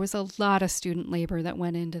say there was a lot of student labor that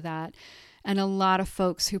went into that, and a lot of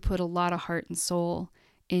folks who put a lot of heart and soul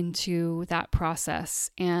into that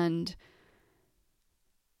process. And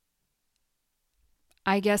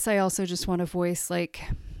I guess I also just want to voice,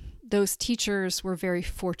 those teachers were very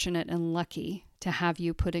fortunate and lucky to have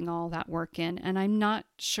you putting all that work in. And I'm not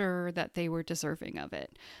sure that they were deserving of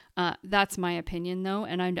it. That's my opinion, though.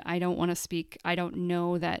 And I don't want to speak. I don't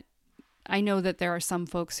know that. I know that there are some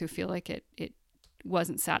folks who feel like it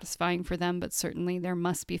wasn't satisfying for them, but certainly there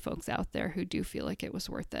must be folks out there who do feel like it was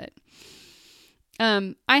worth it.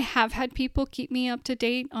 I have had people keep me up to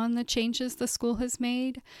date on the changes the school has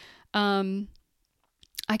made. I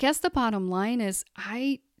guess the bottom line is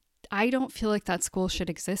I don't feel like that school should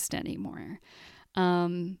exist anymore.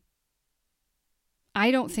 I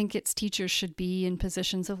don't think its teachers should be in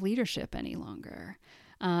positions of leadership any longer.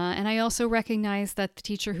 And I also recognize that the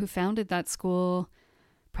teacher who founded that school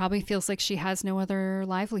probably feels like she has no other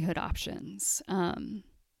livelihood options.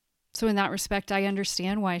 So in that respect, I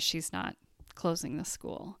understand why she's not closing the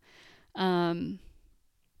school. I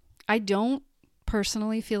don't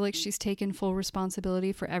personally feel like she's taken full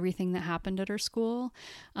responsibility for everything that happened at her school.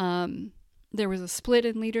 There was a split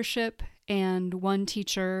in leadership, and one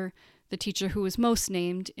teacher, the teacher who was most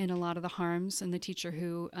named in a lot of the harms, and the teacher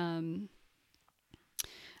who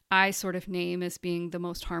I sort of name as being the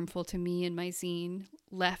most harmful to me in my zine,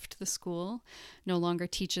 left the school, no longer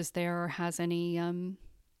teaches there or has any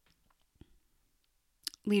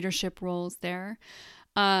leadership roles there.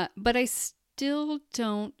 But I still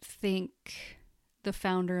don't think the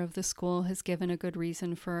founder of the school has given a good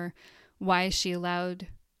reason for why she allowed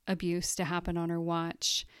abuse to happen on her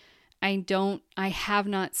watch. I have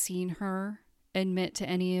not seen her admit to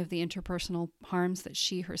any of the interpersonal harms that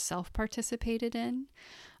she herself participated in.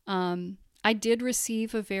 I did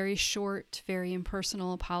receive a very short, very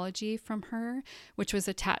impersonal apology from her, which was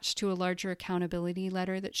attached to a larger accountability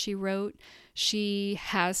letter that she wrote. She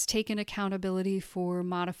has taken accountability for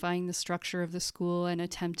modifying the structure of the school and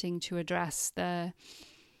attempting to address the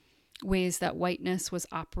ways that whiteness was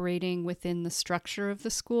operating within the structure of the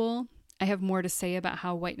school. I have more to say about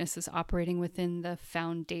how whiteness is operating within the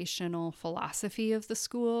foundational philosophy of the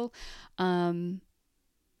school. But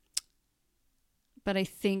I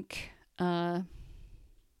think I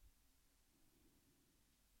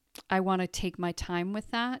want to take my time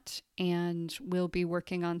with that, and we'll be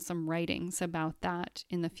working on some writings about that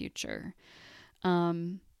in the future.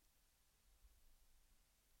 I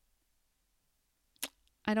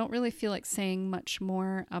don't really feel like saying much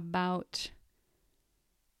more about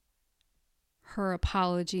her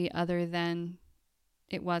apology other than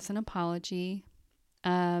it was an apology.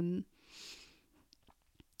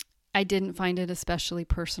 I didn't find it especially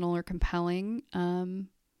personal or compelling.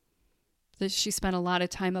 That she spent a lot of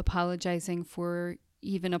time apologizing for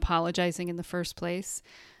even apologizing in the first place.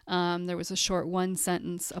 There was a short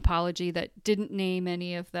one-sentence apology that didn't name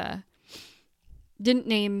any of the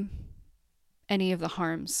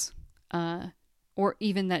harms, or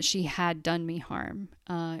even that she had done me harm.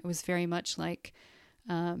 It was very much like,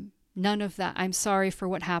 none of that. I'm sorry for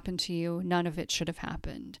what happened to you. None of it should have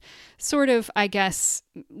happened. Sort of, I guess,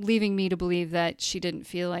 leaving me to believe that she didn't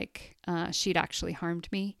feel like she'd actually harmed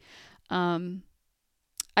me.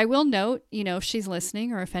 I will note, if she's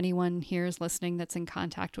listening, or if anyone here is listening that's in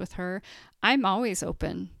contact with her, I'm always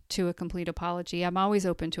open to a complete apology. I'm always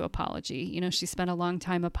open to apology. She spent a long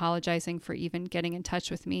time apologizing for even getting in touch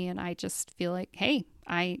with me, and I just feel like, hey,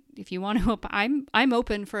 if you want to, I'm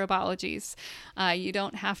open for apologies. You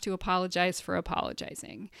don't have to apologize for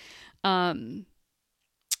apologizing.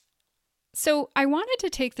 So I wanted to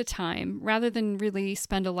take the time, rather than really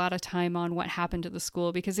spend a lot of time on what happened to the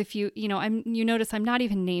school, because if you notice I'm not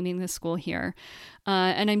even naming the school here,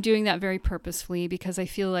 and I'm doing that very purposefully because I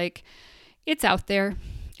feel like it's out there.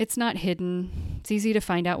 It's not hidden. It's easy to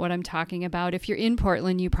find out what I'm talking about. If you're in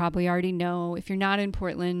Portland, you probably already know. If you're not in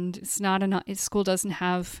Portland, school doesn't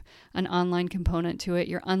have an online component to it.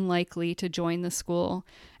 You're unlikely to join the school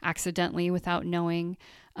accidentally without knowing.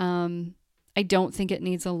 I don't think it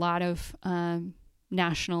needs a lot of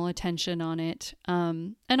national attention on it.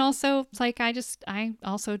 And also, it's like, I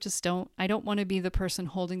don't want to be the person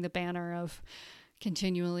holding the banner of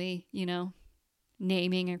continually,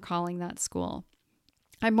 naming or calling that school.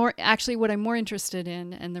 What I'm more interested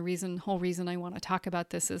in, and the whole reason I want to talk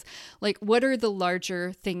about this is, like, what are the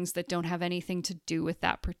larger things that don't have anything to do with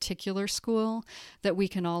that particular school that we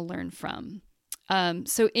can all learn from?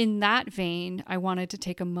 So in that vein, I wanted to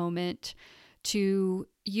take a moment to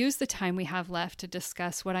use the time we have left to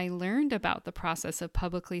discuss what I learned about the process of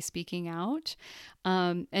publicly speaking out,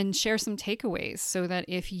 and share some takeaways so that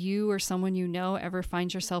if you or someone you know ever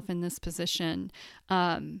finds yourself in this position,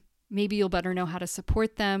 maybe you'll better know how to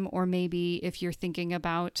support them, or maybe if you're thinking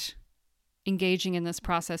about engaging in this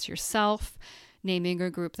process yourself, naming a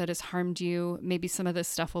group that has harmed you, maybe some of this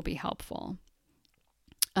stuff will be helpful.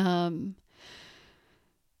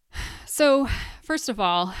 So first of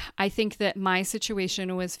all, I think that my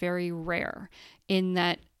situation was very rare in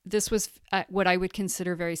that this was what I would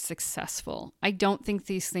consider very successful. I don't think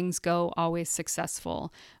these things go always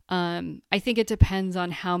successful. I think it depends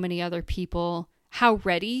on how many other people, how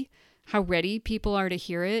ready people are to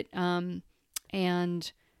hear it,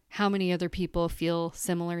 and how many other people feel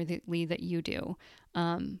similarly that you do.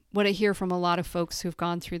 What I hear from a lot of folks who've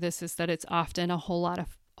gone through this is that it's often a whole lot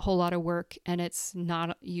of work, and it's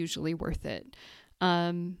not usually worth it.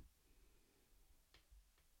 I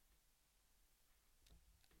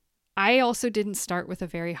also didn't start with a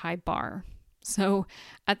very high bar. So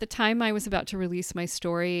at the time I was about to release my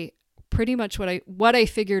story, pretty much what I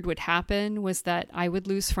figured would happen was that I would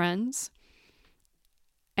lose friends,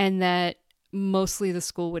 and that mostly the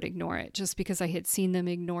school would ignore it, just because I had seen them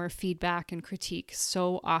ignore feedback and critique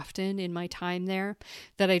so often in my time there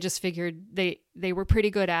that I just figured they were pretty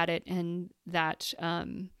good at it, and that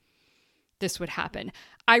this would happen.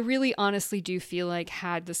 I really honestly do feel like,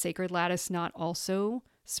 had the Sacred Lattice not also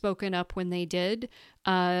spoken up when they did,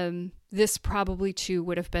 this probably too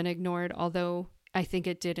would have been ignored, although I think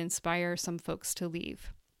it did inspire some folks to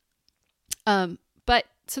leave. But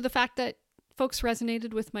so the fact that folks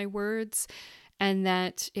resonated with my words and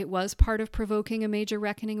that it was part of provoking a major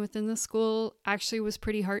reckoning within the school actually was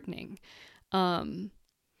pretty heartening.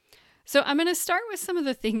 So I'm going to start with some of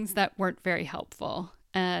the things that weren't very helpful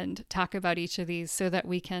and talk about each of these so that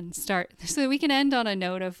we can end on a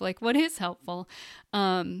note of like what is helpful.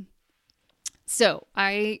 So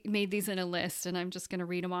I made these in a list and I'm just going to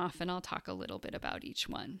read them off and I'll talk a little bit about each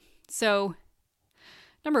one. So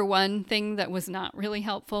number one thing that was not really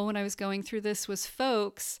helpful when I was going through this was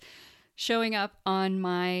folks showing up on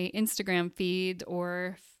my Instagram feed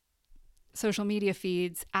or social media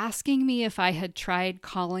feeds asking me if I had tried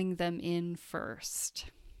calling them in first.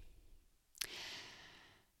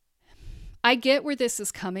 I get where this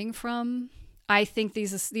is coming from. I think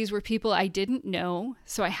these were people I didn't know,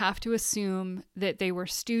 so I have to assume that they were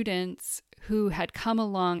students who had come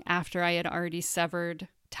along after I had already severed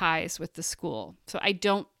ties with the school. So I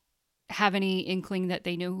don't have any inkling that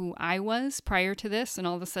they knew who I was prior to this, and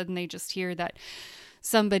all of a sudden they just hear that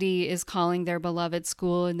somebody is calling their beloved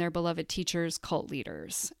school and their beloved teachers cult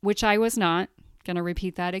leaders, which I was not. Going to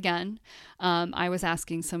repeat that again. I was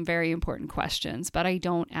asking some very important questions, but I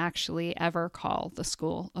don't actually ever call the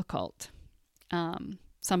school a cult.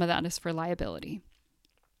 Some of that is for liability.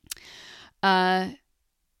 So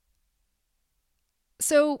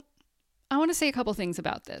I want to say a couple things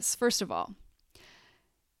about this. First of all,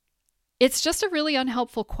 it's just a really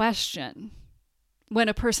unhelpful question when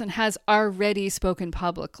a person has already spoken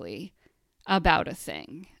publicly about a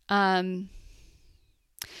thing.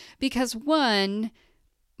 Because one,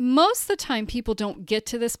 most of the time people don't get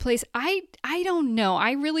to this place. I don't know.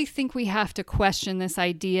 I really think we have to question this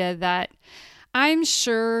idea that I'm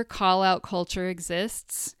sure call out culture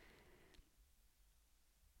exists.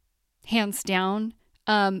 Hands down.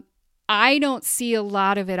 I don't see a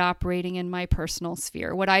lot of it operating in my personal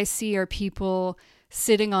sphere. What I see are people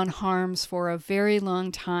sitting on harms for a very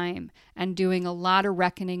long time and doing a lot of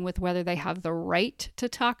reckoning with whether they have the right to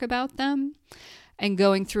talk about them and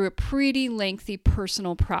going through a pretty lengthy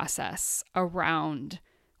personal process around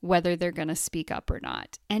whether they're going to speak up or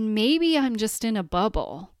not. And maybe I'm just in a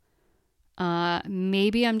bubble.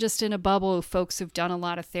 Maybe I'm just in a bubble of folks who've done a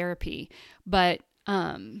lot of therapy. But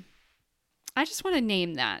I just want to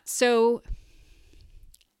name that. So,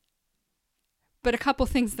 but a couple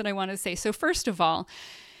things that I want to say. So first of all,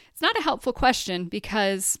 it's not a helpful question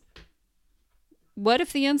because what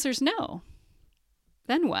if the answer is no?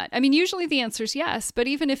 Then what? I mean, usually the answer is yes, but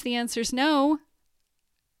even if the answer is no,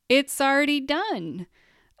 it's already done.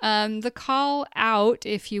 The call out,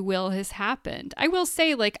 if you will, has happened. I will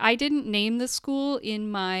say, like, I didn't name the school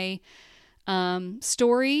in my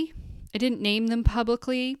story. I didn't name them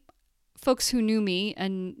publicly. Folks who knew me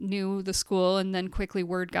and knew the school, and then quickly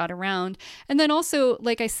word got around. And then also,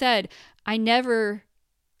 like I said, I never,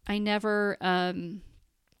 the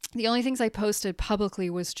only things I posted publicly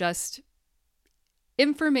was just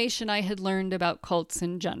information I had learned about cults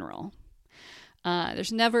in general.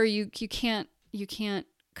 There's never, you could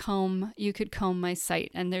comb my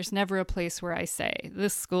site, and there's never a place where I say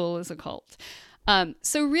this school is a cult.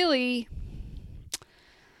 So really,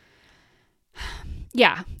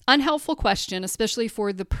 yeah, unhelpful question, especially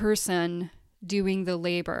for the person doing the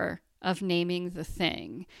labor of naming the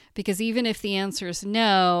thing. Because even if the answer is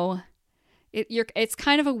no, it's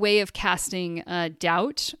kind of a way of casting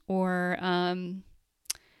doubt or,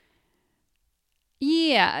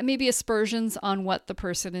 maybe aspersions on what the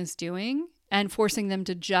person is doing and forcing them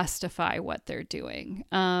to justify what they're doing.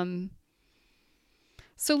 So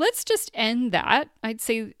let's just end that. I'd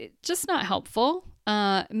say it's just not helpful.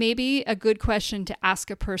 Maybe a good question to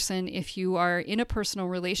ask a person if you are in a personal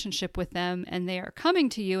relationship with them and they are coming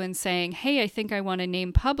to you and saying, hey, I think I want to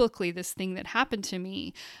name publicly this thing that happened to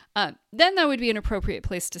me. Then that would be an appropriate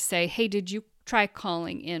place to say, hey, did you try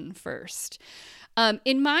calling in first?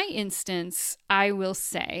 In my instance, I will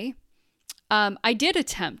say, I did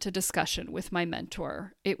attempt a discussion with my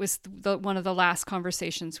mentor. It was one of the last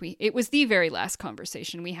conversations it was the very last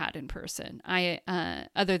conversation we had in person.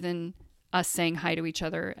 Other than us saying hi to each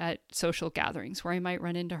other at social gatherings where I might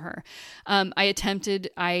run into her.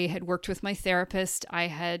 I had worked with my therapist.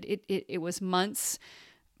 It was months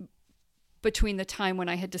between the time when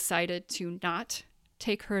I had decided to not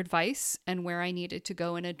take her advice and where I needed to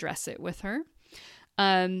go and address it with her.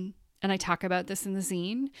 And I talk about this in the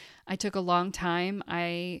zine. I took a long time.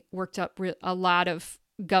 I worked up a lot of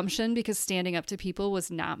gumption because standing up to people was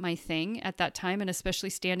not my thing at that time. And especially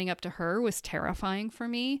standing up to her was terrifying for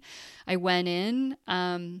me. I went in,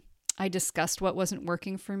 I discussed what wasn't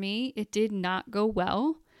working for me. It did not go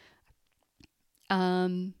well.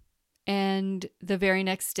 And the very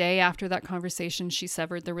next day after that conversation, she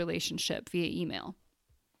severed the relationship via email.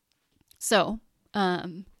 So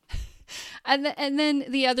Um, and then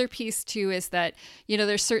the other piece too is that,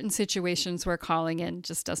 there's certain situations where calling in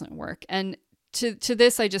just doesn't work. And to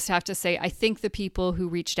this, I just have to say, I think the people who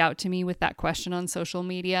reached out to me with that question on social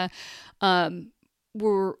media,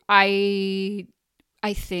 were, I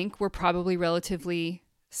think we're probably relatively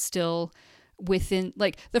still within,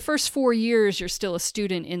 like, the first 4 years, you're still a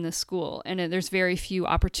student in the school. And there's very few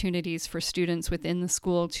opportunities for students within the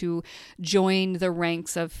school to join the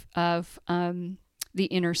ranks of the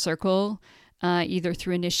inner circle, either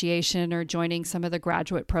through initiation or joining some of the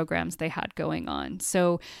graduate programs they had going on.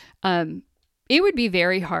 So it would be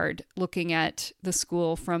very hard looking at the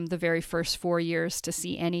school from the very first 4 years to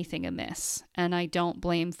see anything amiss. And I don't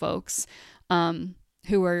blame folks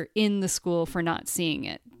who are in the school for not seeing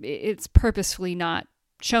it. It's purposefully not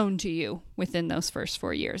shown to you within those first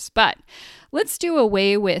 4 years. But let's do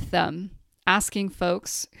away with asking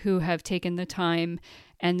folks who have taken the time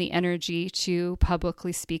and the energy to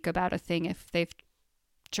publicly speak about a thing if they've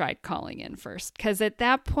tried calling in first, because at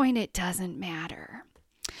that point it doesn't matter.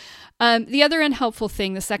 The other unhelpful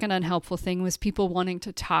thing, the second unhelpful thing, was people wanting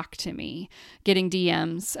to talk to me, getting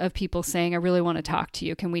DMs of people saying, I really want to talk to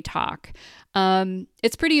you. Can we talk?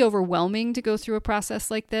 It's pretty overwhelming to go through a process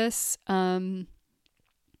like this. I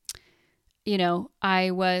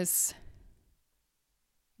was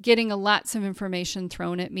getting lots of information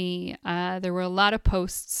thrown at me. There were a lot of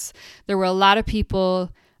posts. There were a lot of people,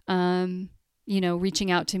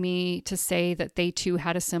 reaching out to me to say that they too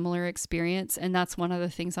had a similar experience. And that's one of the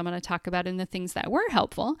things I'm going to talk about in the things that were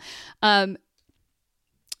helpful.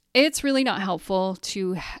 It's really not helpful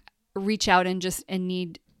to reach out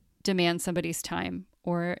and demand somebody's time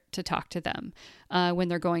or to talk to them when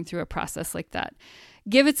they're going through a process like that.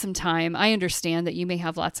 Give it some time. I understand that you may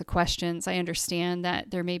have lots of questions. I understand that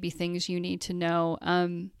there may be things you need to know.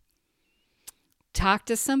 Talk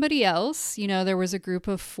to somebody else. There was a group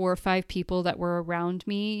of 4 or 5 people that were around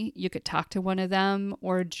me. You could talk to one of them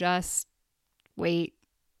or just wait.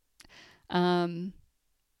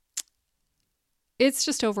 It's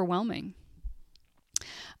just overwhelming.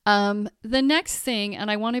 The next thing, and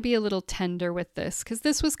I want to be a little tender with this, because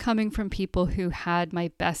this was coming from people who had my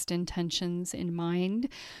best intentions in mind,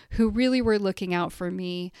 who really were looking out for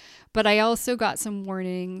me. But I also got some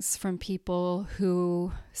warnings from people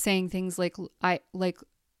who saying things like,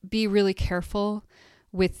 be really careful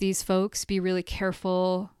with these folks, be really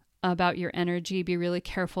careful about your energy, be really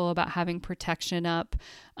careful about having protection up.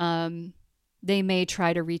 They may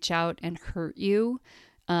try to reach out and hurt you.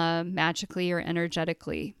 Magically or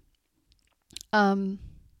energetically. You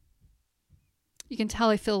can tell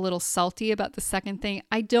I feel a little salty about the second thing.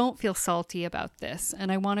 I don't feel salty about this. And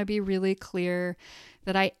I want to be really clear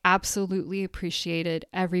that I absolutely appreciated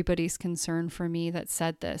everybody's concern for me that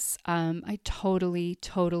said this. I totally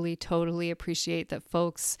appreciate that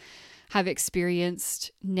folks have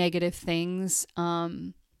experienced negative things.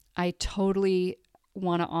 I totally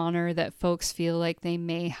want to honor that folks feel like they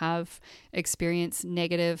may have experienced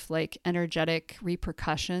negative, energetic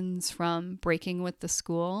repercussions from breaking with the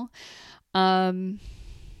school. In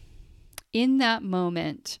that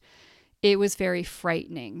moment, it was very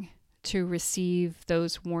frightening to receive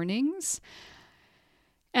those warnings.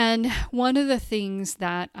 And one of the things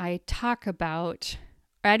that I talk about,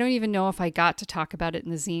 I don't even know if I got to talk about it in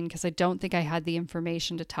the zine because I don't think I had the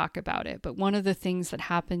information to talk about it. But one of the things that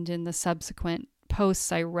happened in the subsequent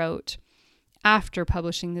posts I wrote after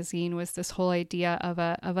publishing the zine was this whole idea of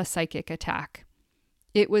a psychic attack.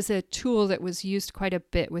 It was a tool that was used quite a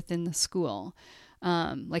bit within the school.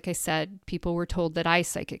 Like I said, people were told that I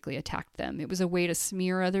psychically attacked them. It was a way to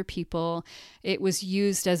smear other people. It was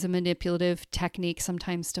used as a manipulative technique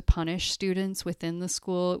sometimes to punish students within the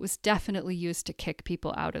school. It was definitely used to kick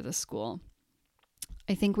people out of the school.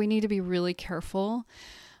 I think we need to be really careful.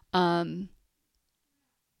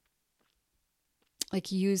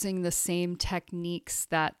 Using the same techniques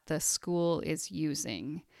that the school is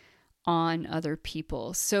using on other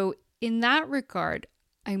people. So in that regard,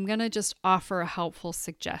 I'm going to just offer a helpful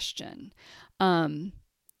suggestion,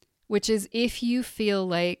 which is if you feel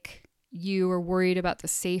like you are worried about the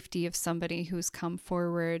safety of somebody who's come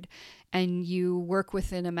forward and you work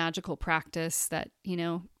within a magical practice that,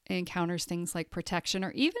 encounters things like protection,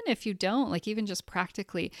 or even if you don't, even just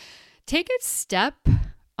practically, take a step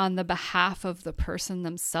on the behalf of the person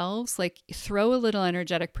themselves, throw a little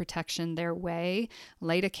energetic protection their way,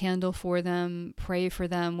 light a candle for them, pray for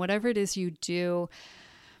them, whatever it is you do.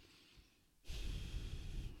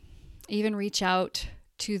 Even reach out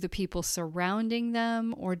to the people surrounding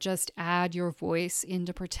them or just add your voice in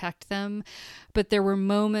to protect them. But there were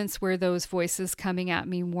moments where those voices coming at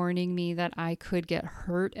me, warning me that I could get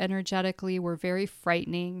hurt energetically, were very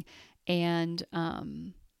frightening. And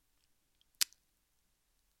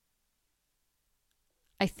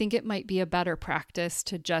I think it might be a better practice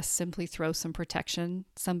to just simply throw some protection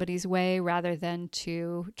somebody's way rather than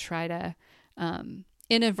to try to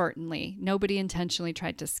inadvertently. Nobody intentionally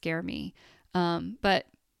tried to scare me. But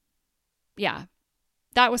yeah,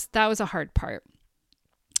 that was a hard part.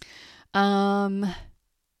 The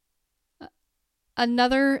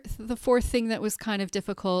fourth thing that was kind of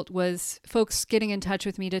difficult was folks getting in touch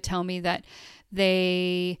with me to tell me that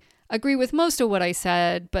they agree with most of what I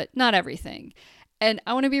said, but not everything. And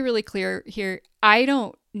I want to be really clear here. I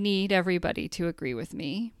don't need everybody to agree with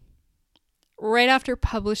me. Right after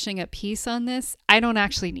publishing a piece on this, I don't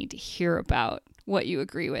actually need to hear about what you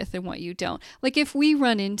agree with and what you don't. Like if we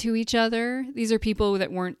run into each other, these are people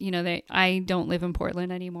that weren't, I don't live in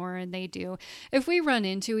Portland anymore and they do. If we run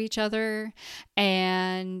into each other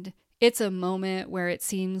and it's a moment where it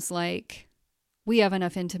seems like we have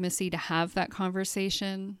enough intimacy to have that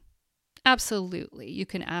conversation, absolutely. You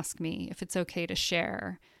can ask me if it's okay to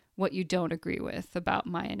share what you don't agree with about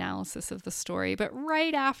my analysis of the story. But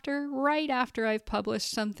right after I've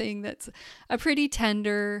published something that's a pretty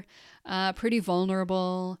tender, pretty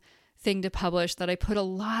vulnerable thing to publish that I put a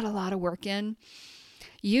lot of work in,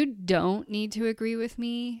 you don't need to agree with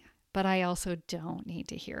me, but I also don't need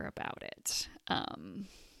to hear about it.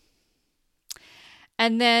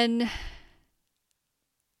 And then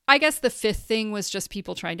I guess the fifth thing was just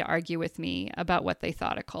people trying to argue with me about what they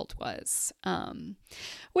thought a cult was,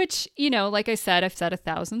 which, like I said, I've said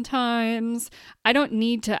 1,000 times. I don't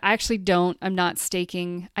need to, I don't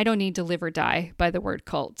need to live or die by the word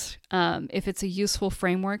cult. If it's a useful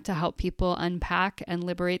framework to help people unpack and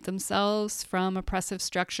liberate themselves from oppressive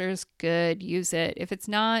structures, good, use it. If it's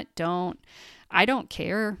not, don't. I don't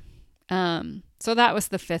care. So that was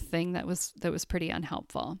the fifth thing that was pretty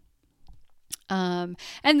unhelpful. And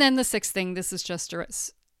then the sixth thing, this is just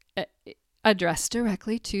addressed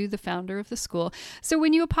directly to the founder of the school. So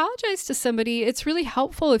when you apologize to somebody, it's really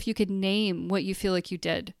helpful if you could name what you feel like you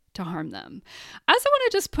did to harm them. I also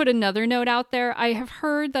want to just put another note out there. I have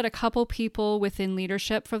heard that a couple people within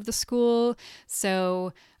leadership of the school,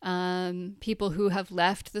 so people who have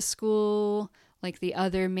left the school, like the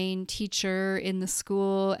other main teacher in the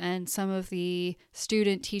school and some of the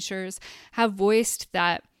student teachers, have voiced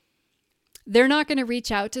that they're not going to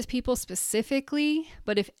reach out to people specifically,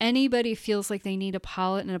 but if anybody feels like they need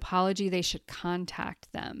an apology, they should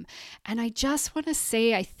contact them. And I just want to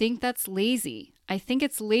say, I think that's lazy. I think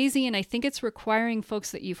it's lazy, and I think it's requiring folks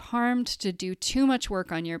that you've harmed to do too much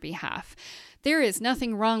work on your behalf. There is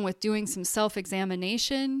nothing wrong with doing some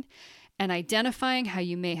self-examination and identifying how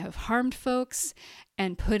you may have harmed folks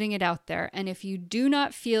and putting it out there. And if you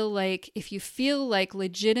feel like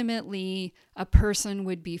legitimately a person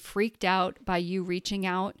would be freaked out by you reaching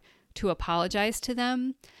out to apologize to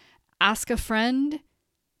them, ask a friend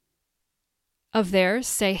of theirs,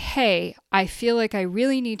 say, hey, I feel like I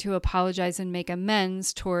really need to apologize and make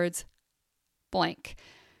amends towards blank.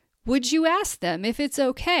 Would you ask them if it's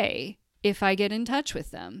okay if I get in touch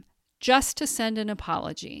with them just to send an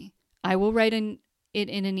apology? I will write it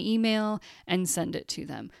in an email and send it to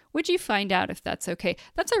them. Would you find out if that's okay?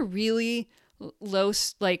 That's a really low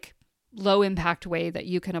impact way that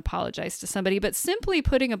you can apologize to somebody, but simply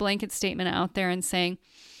putting a blanket statement out there and saying,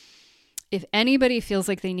 if anybody feels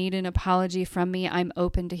like they need an apology from me, I'm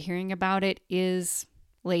open to hearing about it, is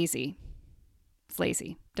lazy. It's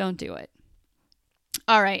lazy. Don't do it.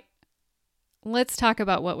 All right. Let's talk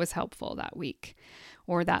about what was helpful that week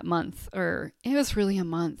or that month, or it was really a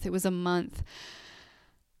month. It was a month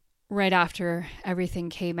right after everything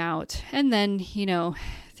came out. And then,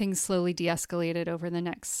 things slowly de-escalated over the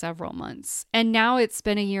next several months. And now it's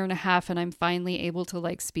been 1.5 years and I'm finally able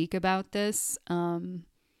to speak about this and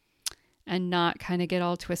not kind of get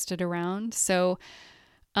all twisted around. So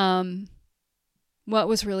what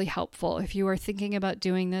was really helpful, if you are thinking about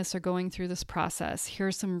doing this or going through this process,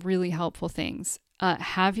 here's some really helpful things.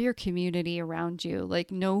 Have your community around you,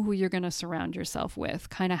 know who you're going to surround yourself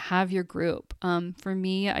with, kind of have your group. For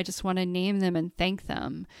me, I just want to name them and thank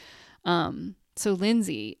them. So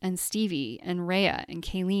Lindsay and Stevie and Rhea and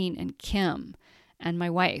Kayleen and Kim and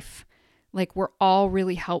my wife, we're all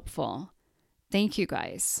really helpful. Thank you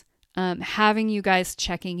guys. Having you guys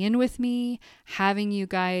checking in with me, having you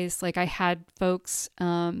guys, I had folks,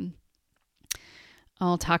 I'll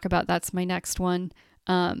talk about, that's my next one.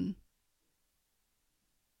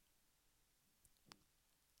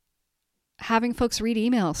 having folks read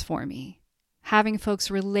emails for me, having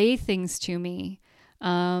folks relay things to me,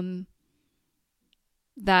 so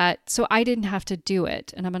I didn't have to do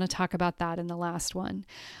it. And I'm going to talk about that in the last one.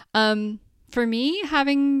 For me,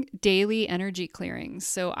 having daily energy clearings.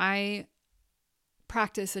 So I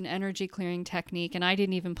practice an energy clearing technique, and I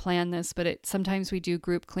didn't even plan this, but sometimes we do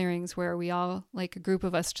group clearings where we all, like a group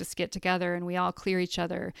of us, just get together and we all clear each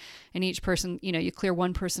other, and each person, you clear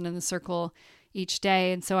one person in the circle each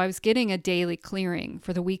day. And so I was getting a daily clearing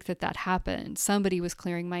for the week that happened. Somebody was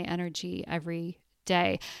clearing my energy every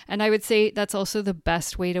day. And I would say that's also the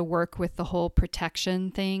best way to work with the whole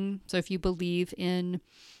protection thing. So if you believe in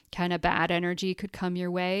kind of bad energy could come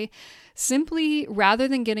your way, simply, rather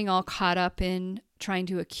than getting all caught up in trying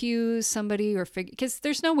to accuse somebody or figure, because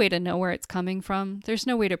there's no way to know where it's coming from. There's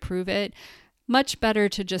no way to prove it. Much better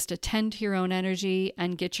to just attend to your own energy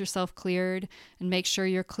and get yourself cleared and make sure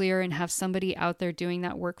you're clear and have somebody out there doing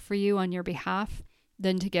that work for you on your behalf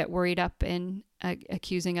than to get worried up in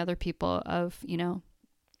accusing other people of,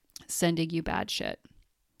 sending you bad shit.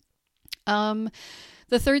 The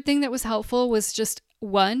third thing that was helpful was just,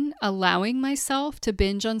 one, allowing myself to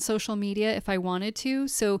binge on social media if I wanted to.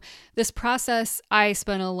 So this process, I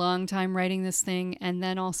spent a long time writing this thing, and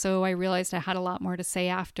then also I realized I had a lot more to say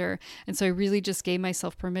after. And so I really just gave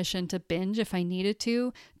myself permission to binge if I needed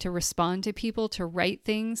to respond to people, to write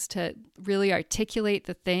things, to really articulate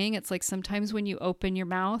the thing. It's like sometimes when you open your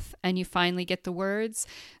mouth and you finally get the words,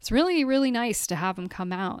 it's really, really nice to have them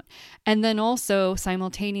come out. And then also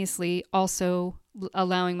simultaneously also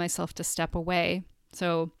allowing myself to step away.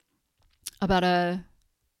 So about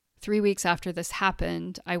 3 weeks after this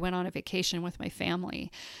happened, I went on a vacation with my family,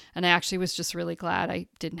 and I actually was just really glad I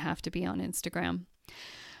didn't have to be on Instagram.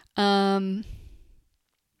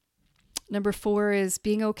 Number 4 is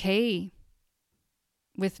being okay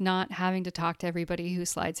with not having to talk to everybody who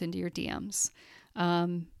slides into your DMs.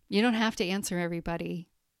 You don't have to answer everybody,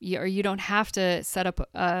 or you don't have to set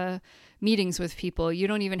up meetings with people. You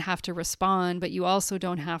don't even have to respond, but you also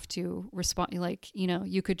don't have to respond.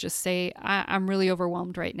 You could just say, I'm really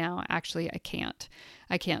overwhelmed right now. Actually, I can't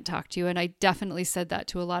talk to you. And I definitely said that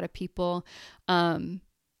to a lot of people. And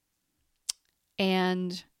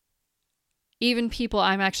even people,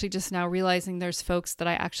 I'm actually just now realizing there's folks that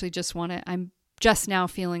I actually just I'm just now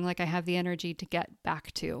feeling like I have the energy to get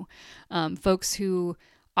back to. Folks who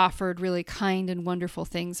offered really kind and wonderful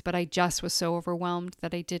things, but I just was so overwhelmed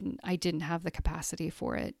that I didn't have the capacity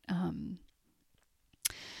for it.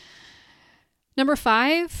 Number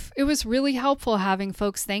 5, it was really helpful having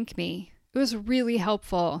folks thank me. It was really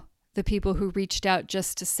helpful, the people who reached out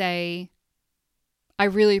just to say, I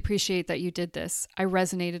really appreciate that you did this. I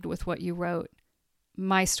resonated with what you wrote.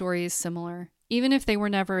 My story is similar. Even if they were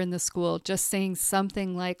never in the school, just saying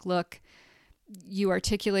something like, look, you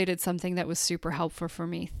articulated something that was super helpful for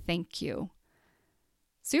me. Thank you.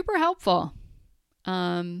 Super helpful.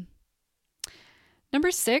 Number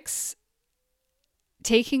 6,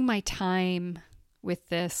 taking my time with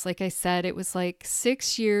this. Like I said, it was like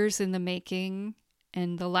 6 years in the making,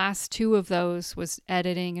 and the last 2 of those was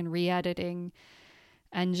editing and re-editing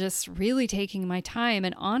and just really taking my time.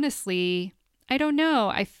 And honestly, I don't know.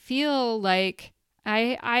 I feel like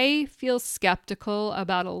I feel skeptical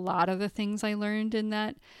about a lot of the things I learned in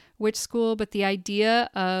that witch school, but the idea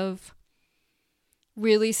of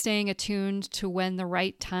really staying attuned to when the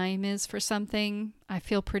right time is for something, I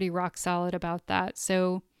feel pretty rock solid about that.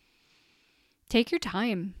 So take your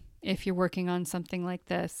time if you're working on something like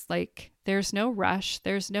this. Like, there's no rush,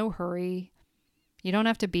 there's no hurry. You don't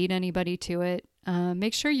have to beat anybody to it.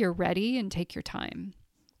 Make sure you're ready and take your time.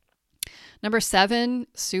 Number 7,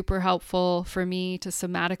 super helpful for me to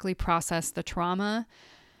somatically process the trauma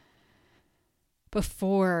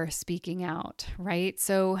before speaking out, right?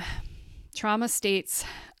 So trauma states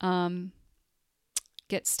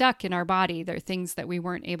get stuck in our body. They're things that we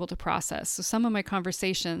weren't able to process. So some of my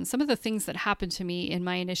conversations, some of the things that happened to me in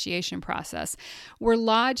my initiation process were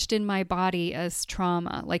lodged in my body as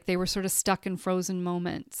trauma, like they were sort of stuck in frozen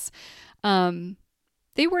moments.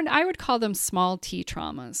 I would call them small t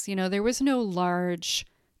traumas. There was no large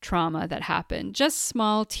trauma that happened, just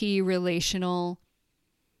small t relational,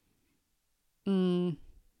 what do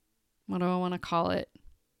I want to call it?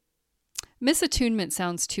 Misattunement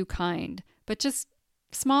sounds too kind, but just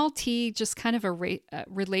small t, just kind of a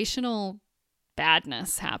relational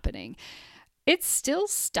badness happening. It's still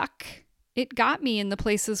stuck. It got me in the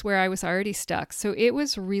places where I was already stuck. So it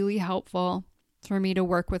was really helpful for me to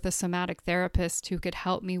work with a somatic therapist who could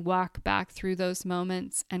help me walk back through those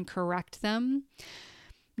moments and correct them.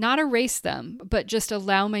 Not erase them, but just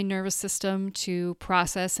allow my nervous system to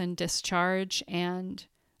process and discharge and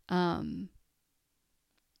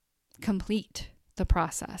complete the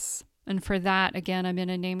process. And for that, again, I'm going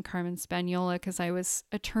to name Carmen Spaniola because I was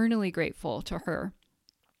eternally grateful to her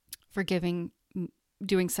for doing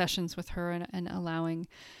sessions with her and allowing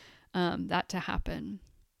that to happen.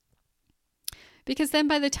 Because then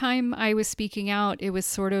by the time I was speaking out, it was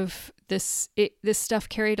sort of this stuff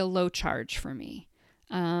carried a low charge for me.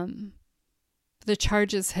 The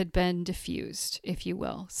charges had been diffused, if you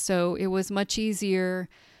will. So it was much easier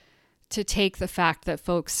to take the fact that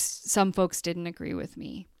some folks didn't agree with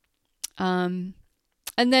me. And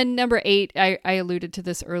then number 8, I alluded to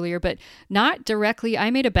this earlier, but not directly.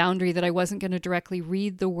 I made a boundary that I wasn't going to directly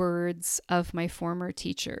read the words of my former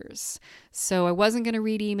teachers. So I wasn't going to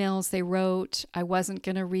read emails they wrote. I wasn't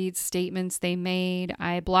going to read statements they made.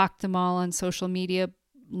 I blocked them all on social media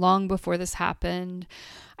long before this happened.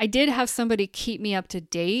 I did have somebody keep me up to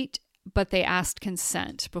date, but they asked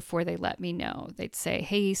consent before they let me know. They'd say,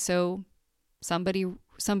 hey, so somebody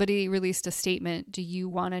released a statement. Do you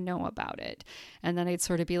want to know about it? And then I'd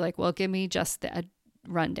sort of be like, well, give me just a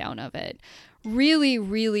rundown of it. Really,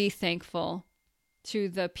 really thankful to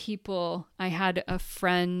the people. I had a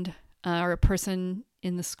friend or a person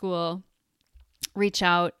in the school reach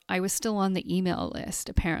out. I was still on the email list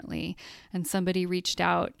apparently, and somebody reached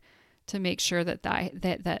out to make sure that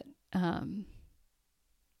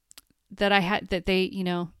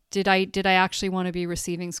did I actually want to be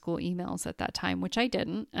receiving school emails at that time, which I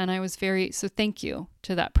didn't. And I was so thank you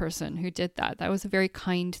to that person who did that. That was a very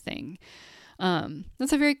kind thing.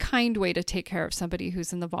 That's a very kind way to take care of somebody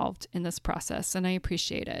who's involved in this process. And I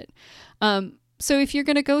appreciate it. So if you're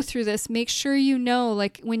going to go through this, make sure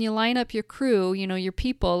like when you line up your crew, your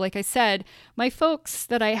people, like I said, my folks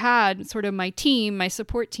that I had, sort of my team, my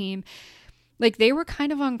support team, like they were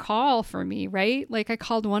kind of on call for me, right? Like I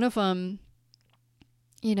called one of them,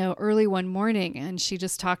 early one morning, and she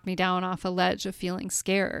just talked me down off a ledge of feeling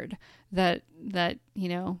scared that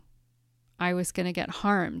I was going to get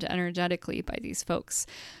harmed energetically by these folks.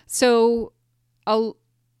 So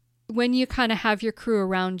when you kind of have your crew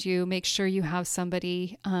around you, make sure you have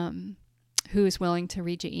somebody who is willing to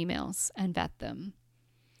read your emails and vet them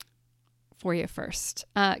for you first.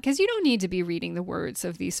 Because you don't need to be reading the words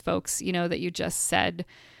of these folks, that you just said.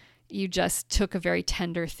 You just took a very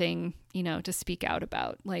tender thing, to speak out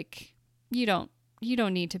about. Like, you don't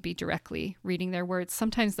need to be directly reading their words.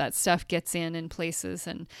 Sometimes that stuff gets in places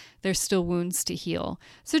and there's still wounds to heal.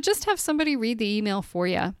 So just have somebody read the email for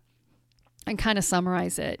you and kind of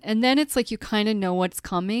summarize it. And then it's like you kind of know what's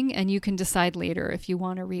coming and you can decide later if you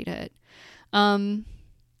want to read it.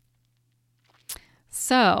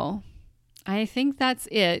 So I think that's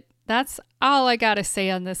it. That's all I got to say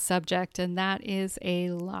on this subject, and that is a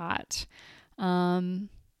lot.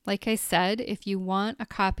 Like I said, if you want a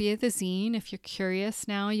copy of the zine, if you're curious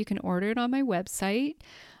now, you can order it on my website.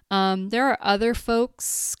 There are other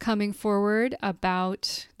folks coming forward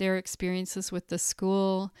about their experiences with the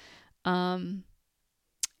school. And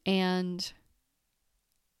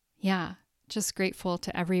yeah, just grateful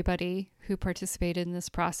to everybody who participated in this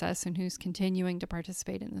process and who's continuing to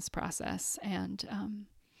participate in this process. And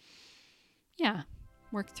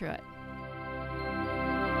work through it.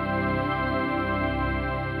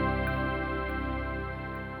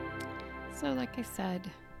 So like I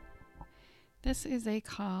said, this is a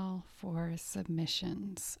call for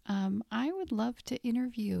submissions. I would love to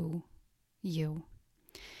interview you.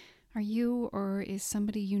 Are you or is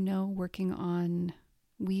somebody working on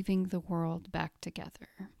weaving the world back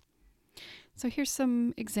together? So here's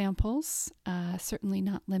some examples, certainly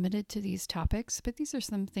not limited to these topics, but these are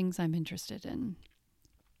some things I'm interested in.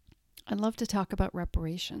 I'd love to talk about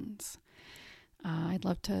reparations. I'd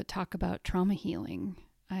love to talk about trauma healing.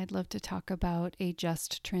 I'd love to talk about a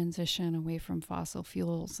just transition away from fossil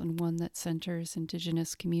fuels and one that centers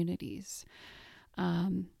Indigenous communities.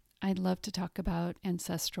 I'd love to talk about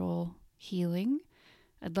ancestral healing.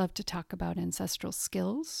 I'd love to talk about ancestral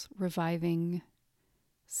skills, reviving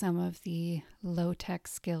some of the low-tech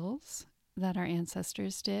skills that our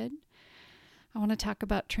ancestors did. I want to talk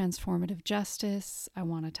about transformative justice. I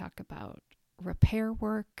want to talk about repair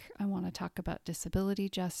work. I want to talk about disability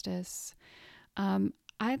justice.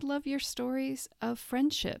 I'd love your stories of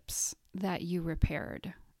friendships that you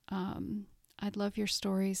repaired. I'd love your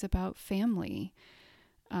stories about family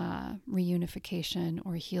reunification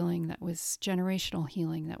or healing that was generational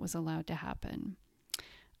healing that was allowed to happen.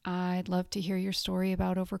 I'd love to hear your story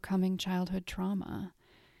about overcoming childhood trauma.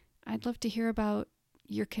 I'd love to hear about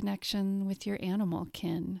your connection with your animal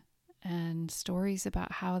kin and stories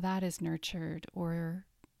about how that is nurtured, or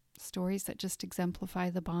stories that just exemplify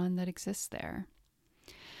the bond that exists there.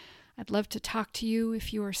 I'd love to talk to you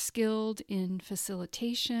if you are skilled in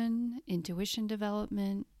facilitation, intuition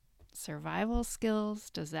development, survival skills,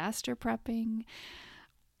 disaster prepping,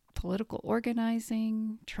 political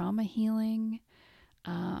organizing, trauma healing.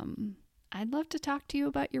 I'd love to talk to you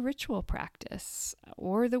about your ritual practice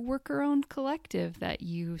or the worker-owned collective that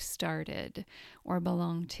you started or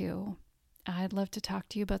belong to. I'd love to talk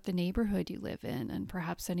to you about the neighborhood you live in and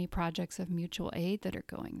perhaps any projects of mutual aid that are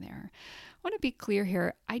going there. I want to be clear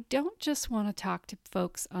here. I don't just want to talk to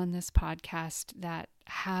folks on this podcast that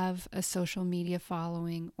have a social media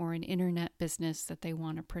following or an internet business that they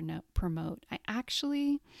want to promote. I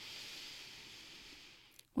actually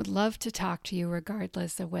would love to talk to you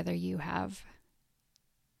regardless of whether you have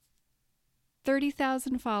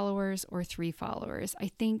 30,000 followers or 3 followers.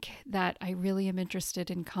 I think that I really am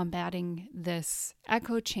interested in combating this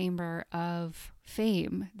echo chamber of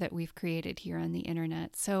fame that we've created here on the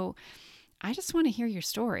internet. So I just want to hear your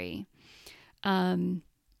story. Anyone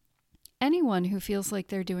who feels like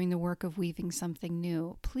they're doing the work of weaving something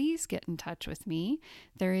new, please get in touch with me.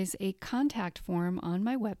 There is a contact form on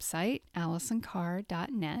my website,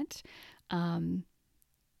 AllisonCarr.net.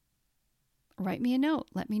 Write me a note.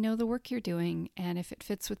 Let me know the work you're doing. And if it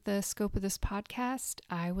fits with the scope of this podcast,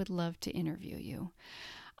 I would love to interview you.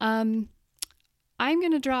 I'm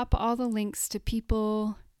going to drop all the links to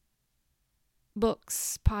people,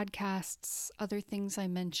 books, podcasts, other things I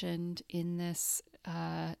mentioned in this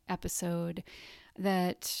episode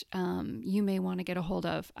that you may want to get a hold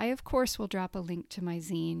of. I, of course, will drop a link to my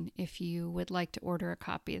zine if you would like to order a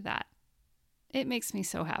copy of that. It makes me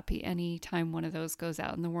so happy anytime one of those goes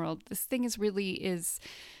out in the world. This thing is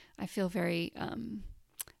I feel very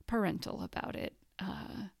parental about it.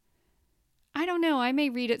 I don't know. I may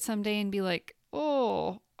read it someday and be like,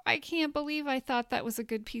 oh, I can't believe I thought that was a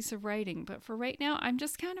good piece of writing. But for right now, I'm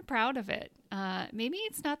just kind of proud of it. Maybe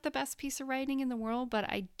it's not the best piece of writing in the world, but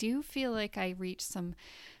I do feel like I reached some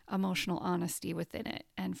emotional honesty within it.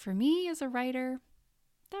 And for me as a writer,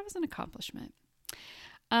 that was an accomplishment.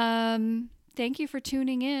 Thank you for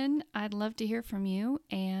tuning in. I'd love to hear from you.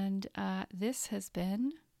 And this has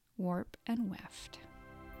been Warp and Weft.